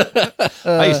 it's like-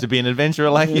 I used to be an adventurer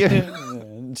like you.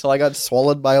 Until I got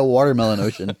swallowed by a watermelon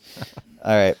ocean.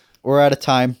 All right, we're out of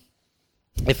time.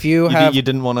 If you have, You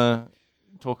didn't want to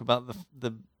talk about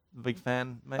the big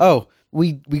fan, mate? oh,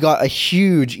 we got a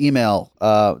huge email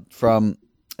from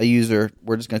a user.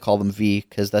 We're just gonna call them V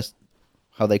because that's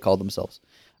how they call themselves.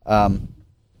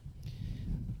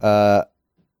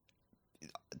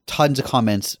 Tons of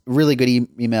comments, really good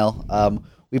email.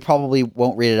 We probably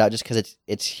won't read it out just because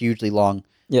it's hugely long.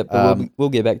 Yeah, but we'll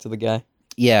get back to the guy.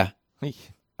 Yeah.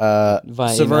 Via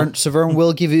Severn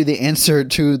will give you the answer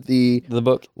to the the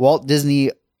book. Walt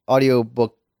Disney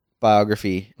audiobook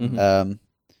biography. Mhm.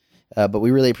 But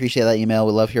we really appreciate that email.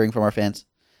 We love hearing from our fans.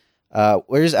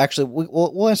 We're just actually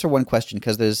we'll answer one question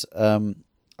because there's a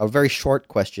very short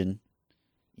question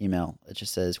email. It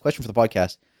just says, question for the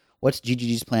podcast: what's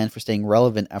GGG's plan for staying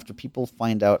relevant after people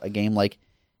find out a game like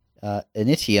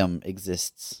Initium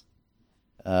exists?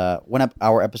 When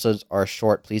our episodes are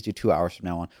short, please do 2 hours from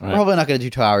now on. We're Right. probably not going to do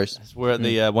 2 hours. We're at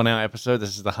the 1 hour episode.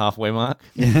 This is the halfway mark.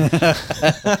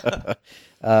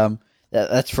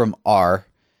 That's from R.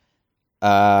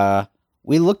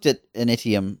 We looked at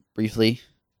Initium briefly.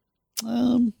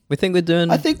 We think we're doing.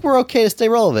 I think we're okay to stay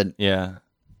relevant. Yeah.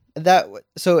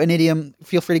 So Initium,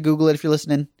 feel free to Google it if you're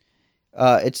listening.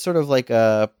 It's sort of like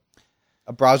a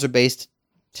browser-based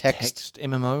text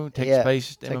MMO,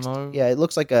 text-based MMO. Yeah, it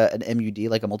looks like an MUD,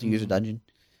 like a multi-user dungeon.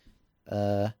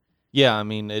 Yeah, I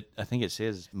mean, I think it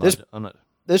says There's- mud on it.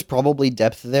 There's probably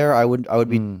depth there. I wouldn't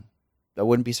be Mm. I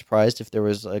wouldn't be surprised if there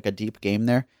was like a deep game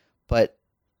there, but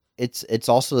it's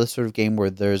also the sort of game where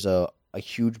there's a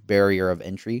huge barrier of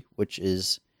entry, which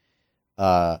is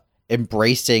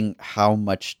embracing how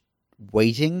much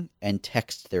waiting and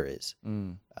text there is.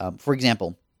 Mm. For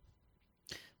example,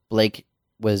 Blake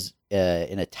was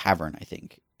in a tavern, I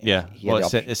think. and Yeah. he had Well,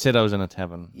 the it said I was in a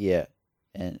tavern. Yeah,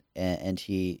 and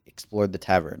he explored the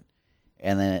tavern,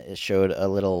 and then it showed a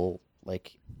little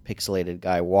like pixelated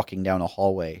guy walking down a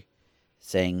hallway,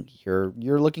 saying you're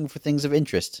looking for things of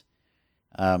interest,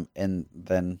 and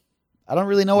then I don't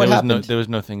really know what happened. There was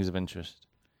no things of interest.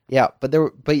 Yeah,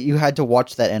 but you had to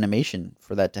watch that animation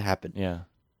for that to happen. Yeah.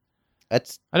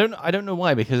 That's I don't know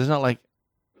why, because it's not like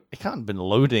it can't have been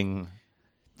loading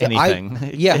Yeah, anything.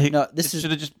 this is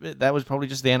should have just that was probably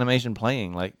just the animation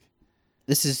playing. Like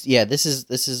this is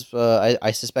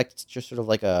I suspect it's just sort of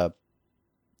like a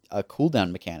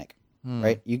cooldown mechanic,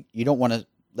 right? You don't want to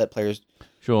let players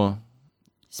Sure.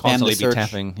 spam Constantly the search. be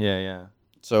tapping. Yeah.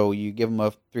 So you give them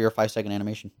a 3 or 5 second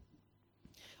animation.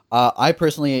 I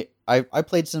personally, I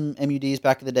played some MUDs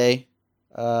back in the day.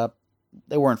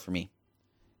 They weren't for me.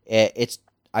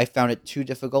 I found it too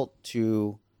difficult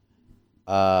to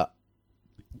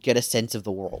get a sense of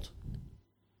the world.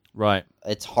 Right.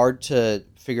 It's hard to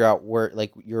figure out where,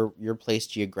 like, your place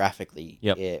geographically.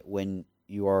 Yep. When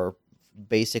you are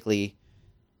basically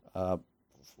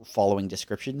following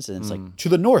descriptions, and it's like, to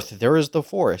the north there is the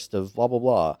forest of blah blah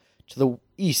blah. To the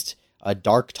east, a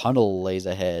dark tunnel lays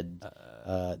ahead.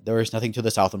 There is nothing to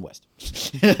the south and west.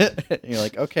 And you're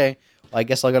like, okay, well, I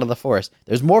guess I'll go to the forest.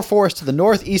 There's more forest to the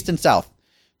north, east, and south.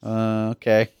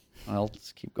 Okay, I'll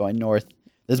just keep going north.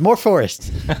 There's more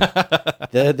forest.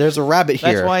 There's a rabbit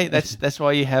here. That's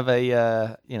why you have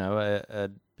a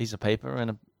piece of paper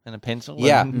and a pencil.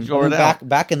 Yeah, and draw it out.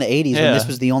 Back in the 80s when this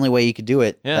was the only way you could do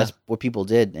it. Yeah. That's what people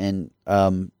did, and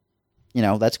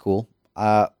that's cool.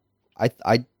 I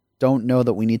don't know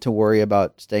that we need to worry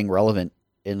about staying relevant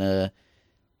in a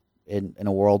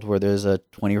world where there's a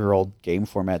 20-year-old game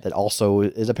format that also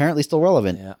is apparently still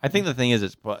relevant. Yeah, I think the thing is,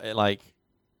 it's like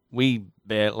we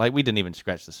didn't even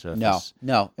scratch the surface.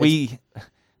 No,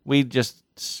 we just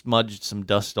smudged some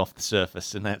dust off the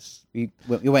surface, and that's we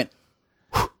went.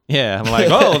 yeah. I'm like,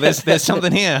 oh, there's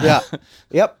something here. Yeah,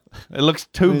 yep. It looks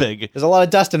too big. There's a lot of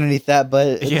dust underneath that,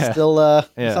 but it's still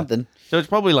something. So it's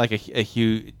probably like a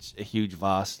huge,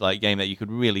 vast like game that you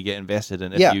could really get invested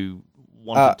in if you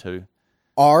wanted to.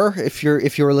 Or if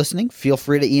you're listening, feel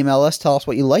free to email us. Tell us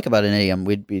what you like about an idiom.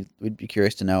 We'd be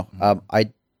curious to know.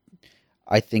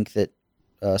 I think that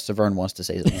Severn wants to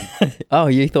say something. Oh,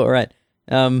 you thought right.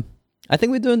 I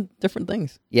think we're doing different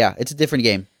things. Yeah, it's a different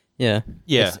game. Yeah.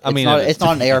 Yeah. It's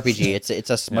not an ARPG. It's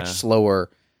a much slower,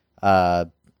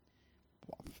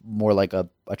 more like a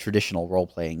traditional role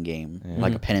playing game,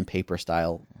 like a pen and paper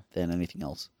style than anything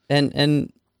else.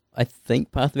 And I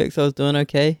think Path of Exile is doing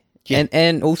okay. Yeah.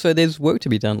 And also there's work to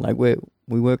be done. Like we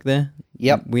work there.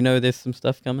 Yep. We know there's some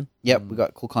stuff coming. Yep. We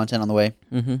got cool content on the way.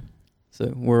 Mm-hmm.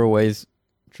 So we're always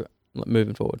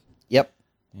moving forward. Yep.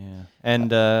 Yeah.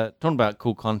 And talking about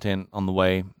cool content on the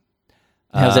way.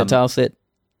 How's that tile set?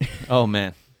 Oh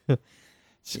man.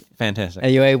 It's fantastic. Are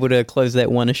you able to close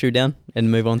that one issue down and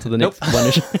move on to the next one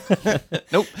issue?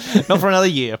 Nope. Not for another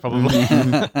year, probably.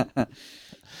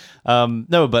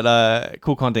 No, but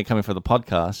cool content coming for the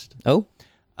podcast. Oh.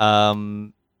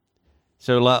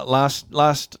 So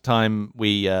last time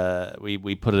we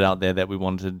put it out there that we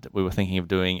were thinking of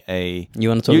doing a You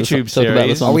want to YouTube talk about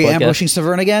this series. on Are the we podcast? ambushing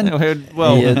Severn again?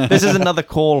 Well, Yeah. this is another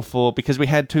call because we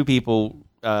had two people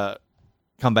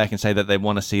come back and say that they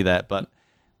want to see that, but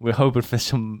we're hoping for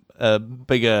some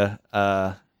bigger.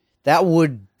 That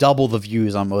would double the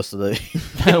views on most of the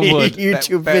That would.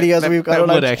 YouTube videos we've got. That on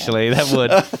our would channel. actually. That would.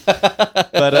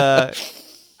 But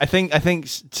I think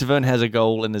Severn has a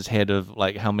goal in his head of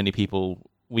like how many people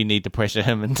we need to pressure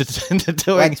him into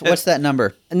doing. What's that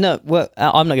number? No, well,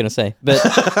 I'm not going to say, but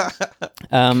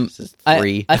This is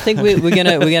 3. I think we're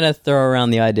gonna throw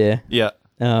around the idea. Yeah.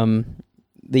 The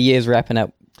year's wrapping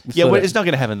up. Yeah, sort well, of- it's not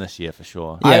going to happen this year for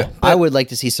sure. Yeah, I would like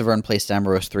to see Severn play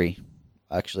Stamros 3.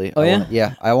 Actually. Oh, I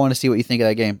yeah? I want to see what you think of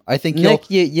that game. I think Nick,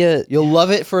 you'll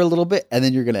love it for a little bit, and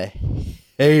then you're gonna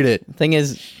hate it. Thing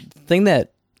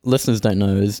that listeners don't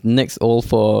know is Nick's all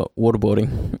for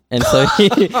waterboarding, and so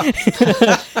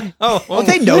Oh,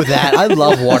 they know that. I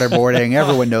love waterboarding.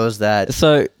 Everyone knows that.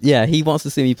 so yeah, he wants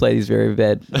to see me play these very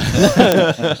bad.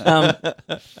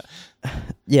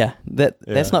 Yeah,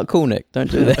 that's not cool, Nick.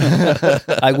 Don't do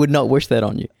that. I would not wish that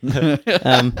on you.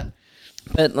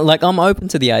 But like, I'm open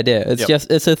to the idea. It's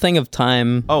just it's a thing of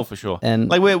time. Oh, for sure. And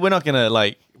like we're not gonna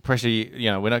like pressure you.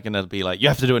 You know, we're not gonna be like you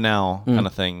have to do it now kind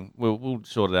of thing. We'll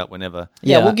sort it out whenever.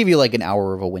 Yeah, we'll give you like an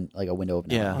hour of a window of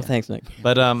an Yeah. hour. Oh, thanks, Nick.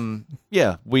 But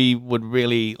yeah, we would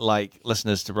really like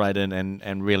listeners to write in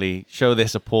and really show their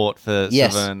support for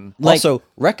Yes. Severn. Also,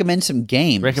 recommend some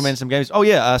games. Recommend some games. Oh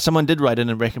yeah, someone did write in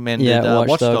and recommended Yeah,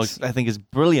 Watch Dogs. Dogs. I think is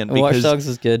brilliant Watch because Dogs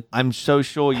is good. I'm so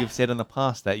sure you've said in the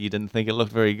past that you didn't think it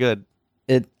looked very good.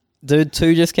 Dude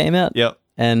 2 just came out. Yep.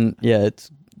 And yeah, it's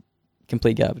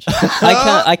complete garbage.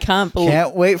 I can't believe.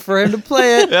 Can't wait for him to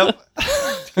play it. Yep.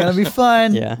 It's gonna be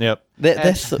fun. Yeah. Yep.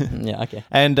 That's yeah. Okay.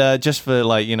 And just for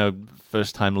like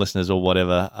first time listeners or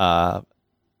whatever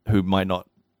who might not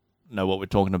know what we're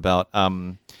talking about,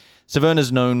 Severn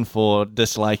is known for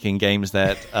disliking games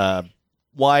that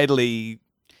widely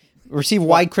Receive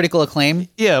wide critical acclaim.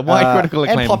 wide critical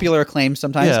acclaim and popular acclaim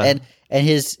sometimes. Yeah. And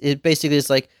it basically is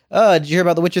like, oh, did you hear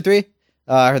about The Witcher 3?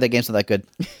 I heard that game's not that good.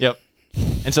 Yep.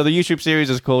 And so the YouTube series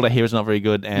is called I Hear It's Not Very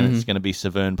Good, and it's going to be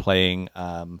Severn playing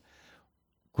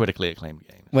critically acclaimed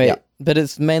games. Wait, Yeah. but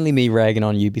it's mainly me ragging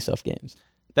on Ubisoft games.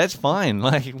 That's fine.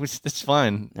 Like it's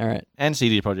fine. All right. And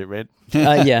CD Projekt Red.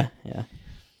 Yeah. All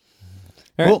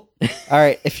right. Cool. All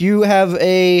right. If you have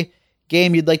a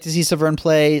game you'd like to see Severn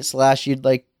play / you'd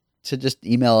like to just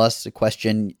email us a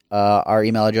question, our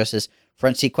email address is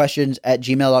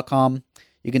frontseatquestions@gmail.com.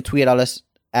 You can tweet at us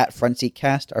at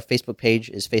FrontSeatCast. Our Facebook page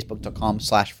is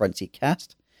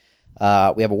facebook.com/FrontSeatCast.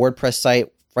 We have a WordPress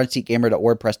site,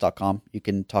 frontseatgamer.wordpress.com. You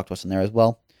can talk to us in there as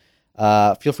well.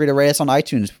 Feel free to rate us on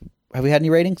iTunes. Have we had any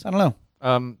ratings? I don't know.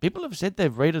 People have said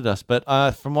they've rated us, but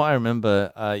from what I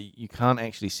remember, you can't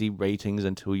actually see ratings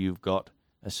until you've got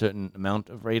a certain amount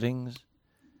of ratings.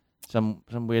 Some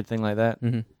weird thing like that.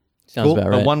 Mm-hmm. Sounds about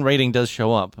right. But one rating does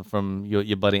show up from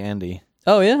your buddy Andy.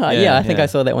 Oh yeah, I think I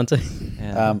saw that one too.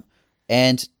 Yeah.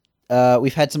 And we've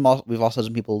also had some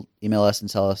people email us and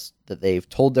tell us that they've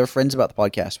told their friends about the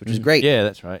podcast, which is great. Yeah,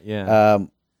 that's right. Yeah.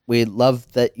 We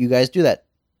love that you guys do that.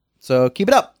 So keep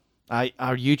it up.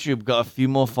 Our YouTube got a few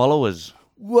more followers.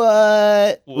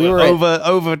 What? We were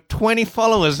over 20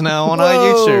 followers now on our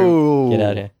YouTube. Get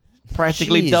out of here.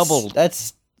 Practically doubled.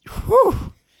 That's cool.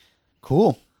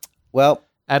 Well,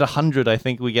 at 100, I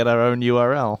think we get our own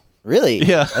URL. Really?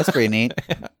 Yeah. That's pretty neat.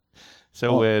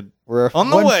 So we're on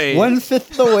the way.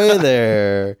 1/5 the way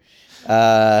there.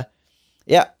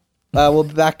 Yeah. We'll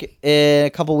be back in a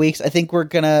couple weeks. I think we're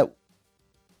gonna.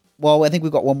 Well, I think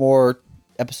we've got one more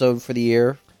episode for the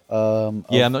year. I'm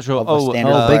not sure.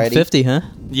 Standard Big variety. 50, huh?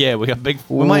 Yeah, we got big.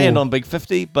 We might end on big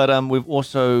 50, but we've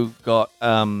also got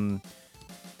over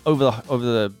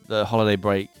the holiday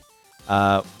break.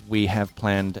 We have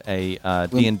planned a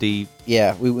D&D.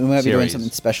 Yeah, we might be doing series.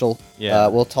 something special. Yeah.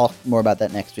 We'll talk more about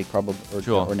that next week, probably,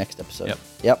 or next episode.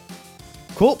 Yep.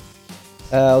 Cool.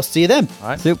 We'll see you then. All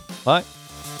right. Soup. Bye.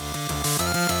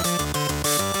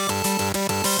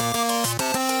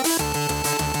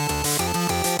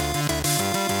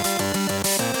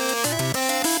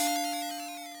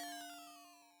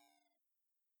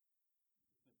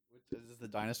 Is this the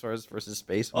dinosaurs versus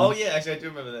space? Oh yeah, actually I do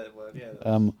remember that one.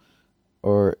 Yeah.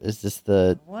 Or is this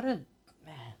the What a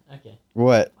man. Okay.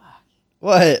 what?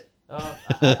 What? I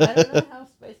don't know how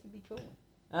space could be cool.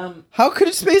 How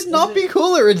could space not be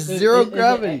cooler? It's zero is it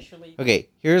gravity. actually- Okay,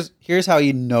 here's how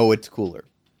you know it's cooler.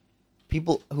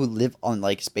 People who live on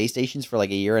like space stations for like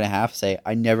a year and a half say,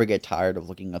 "I never get tired of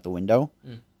looking out the window."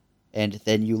 And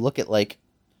then you look at like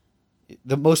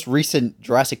the most recent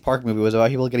Jurassic Park movie was about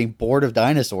people getting bored of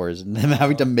dinosaurs and them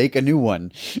having to make a new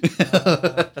one.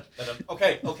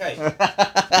 Okay. The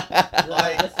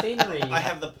scenery. I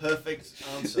have the perfect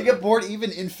answer. They get bored even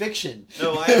in fiction.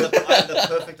 No, I have the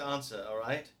perfect answer. All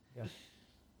right. Yeah.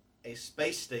 A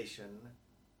space station,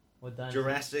 What dinosaurs?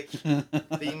 Jurassic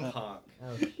theme park.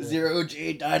 Oh, shit. Zero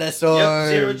G dinosaurs. Yep,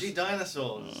 zero G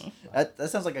dinosaurs. That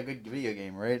sounds like a good video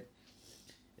game, right?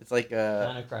 It's like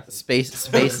Dino Crisis. space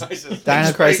Crisis.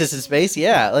 Dino Crisis in space.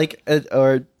 Yeah, like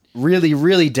or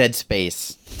really dead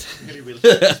space. Really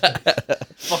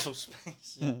fossil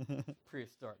space.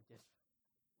 Prehistoric. Yeah.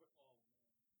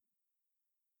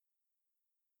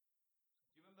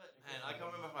 Man, I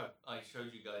can't remember if I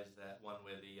showed you guys that one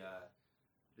where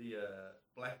the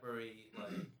BlackBerry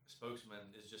spokesman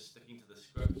is just sticking to the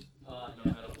script no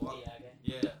matter what.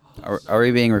 Yeah. Are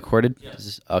we being recorded? Yeah.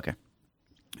 Okay.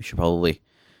 We should probably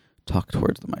talk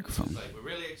towards the microphone. It's like, we're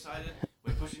really excited.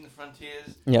 We're pushing the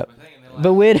frontiers. Yep. Everything, and they're like,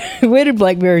 But where did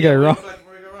BlackBerry go wrong?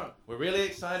 We're really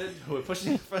excited. We're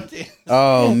pushing the frontiers.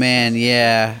 Oh man,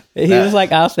 yeah. He was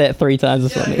like asked that 3 times or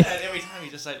something. Yeah, and every time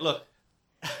he's just like, look,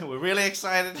 we're really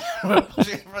excited. We're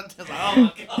pushing the frontiers. Oh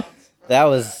my god. That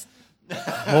was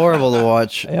horrible to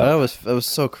watch. Yeah. That was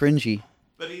so cringy.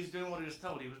 But he's doing what he was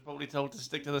told. He was probably told to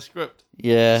stick to the script.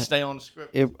 Yeah. Stay on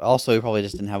script. It also, he probably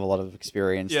just didn't have a lot of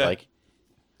experience. Yeah. Like,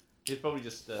 He's probably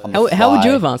just. How would you fly.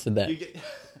 have answered that? You get,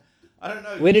 I don't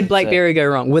know. Where did BlackBerry go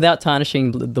wrong without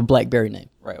tarnishing the BlackBerry name?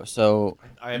 right. So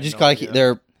I you have just no gotta idea. keep.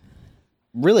 They're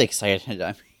really excited.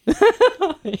 I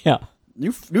mean, Yeah.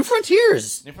 new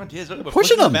frontiers. New frontiers. Look, we're Pushing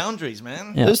pushing the them. boundaries,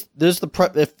 man. Yeah. There's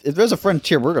if there's a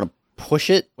frontier, we're gonna push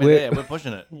it. We're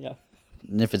pushing it. Yeah.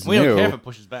 And if it's We new, don't care if it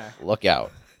pushes back. look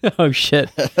out. Oh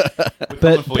shit. We're coming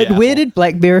But for you, where asshole. did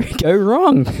BlackBerry go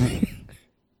wrong?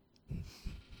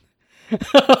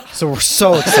 So we're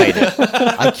so excited.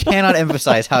 I cannot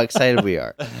emphasize how excited we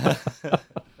are.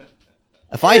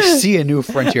 If I see a new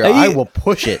frontier, I will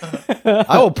push it.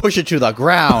 I will push it to the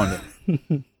ground.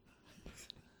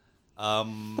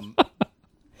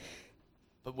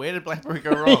 But where did BlackBerry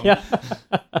go wrong? Yeah.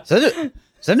 Is that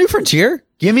a new frontier?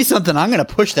 Give me something. I'm gonna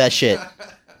push that shit.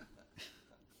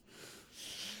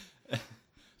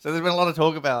 So there's been a lot of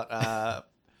talk about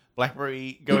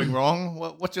BlackBerry going wrong.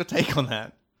 What's your take on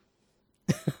that?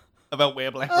 About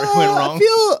where BlackBerry went wrong? I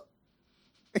feel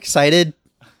excited.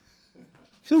 I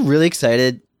feel really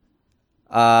excited.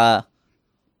 I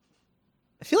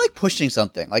feel like pushing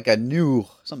something, like a new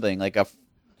something, like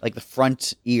the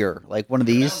front ear, like one of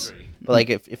these. Boundary. But like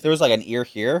if there was like an ear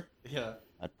here, Yeah.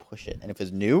 I'd push it. And if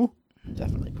it's new,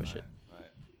 definitely push it. Right.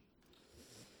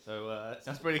 So it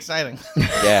sounds pretty exciting.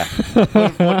 Yeah. Looking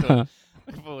forward to it.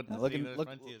 Looking forward to Looking- seeing those look-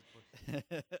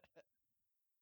 frontiers.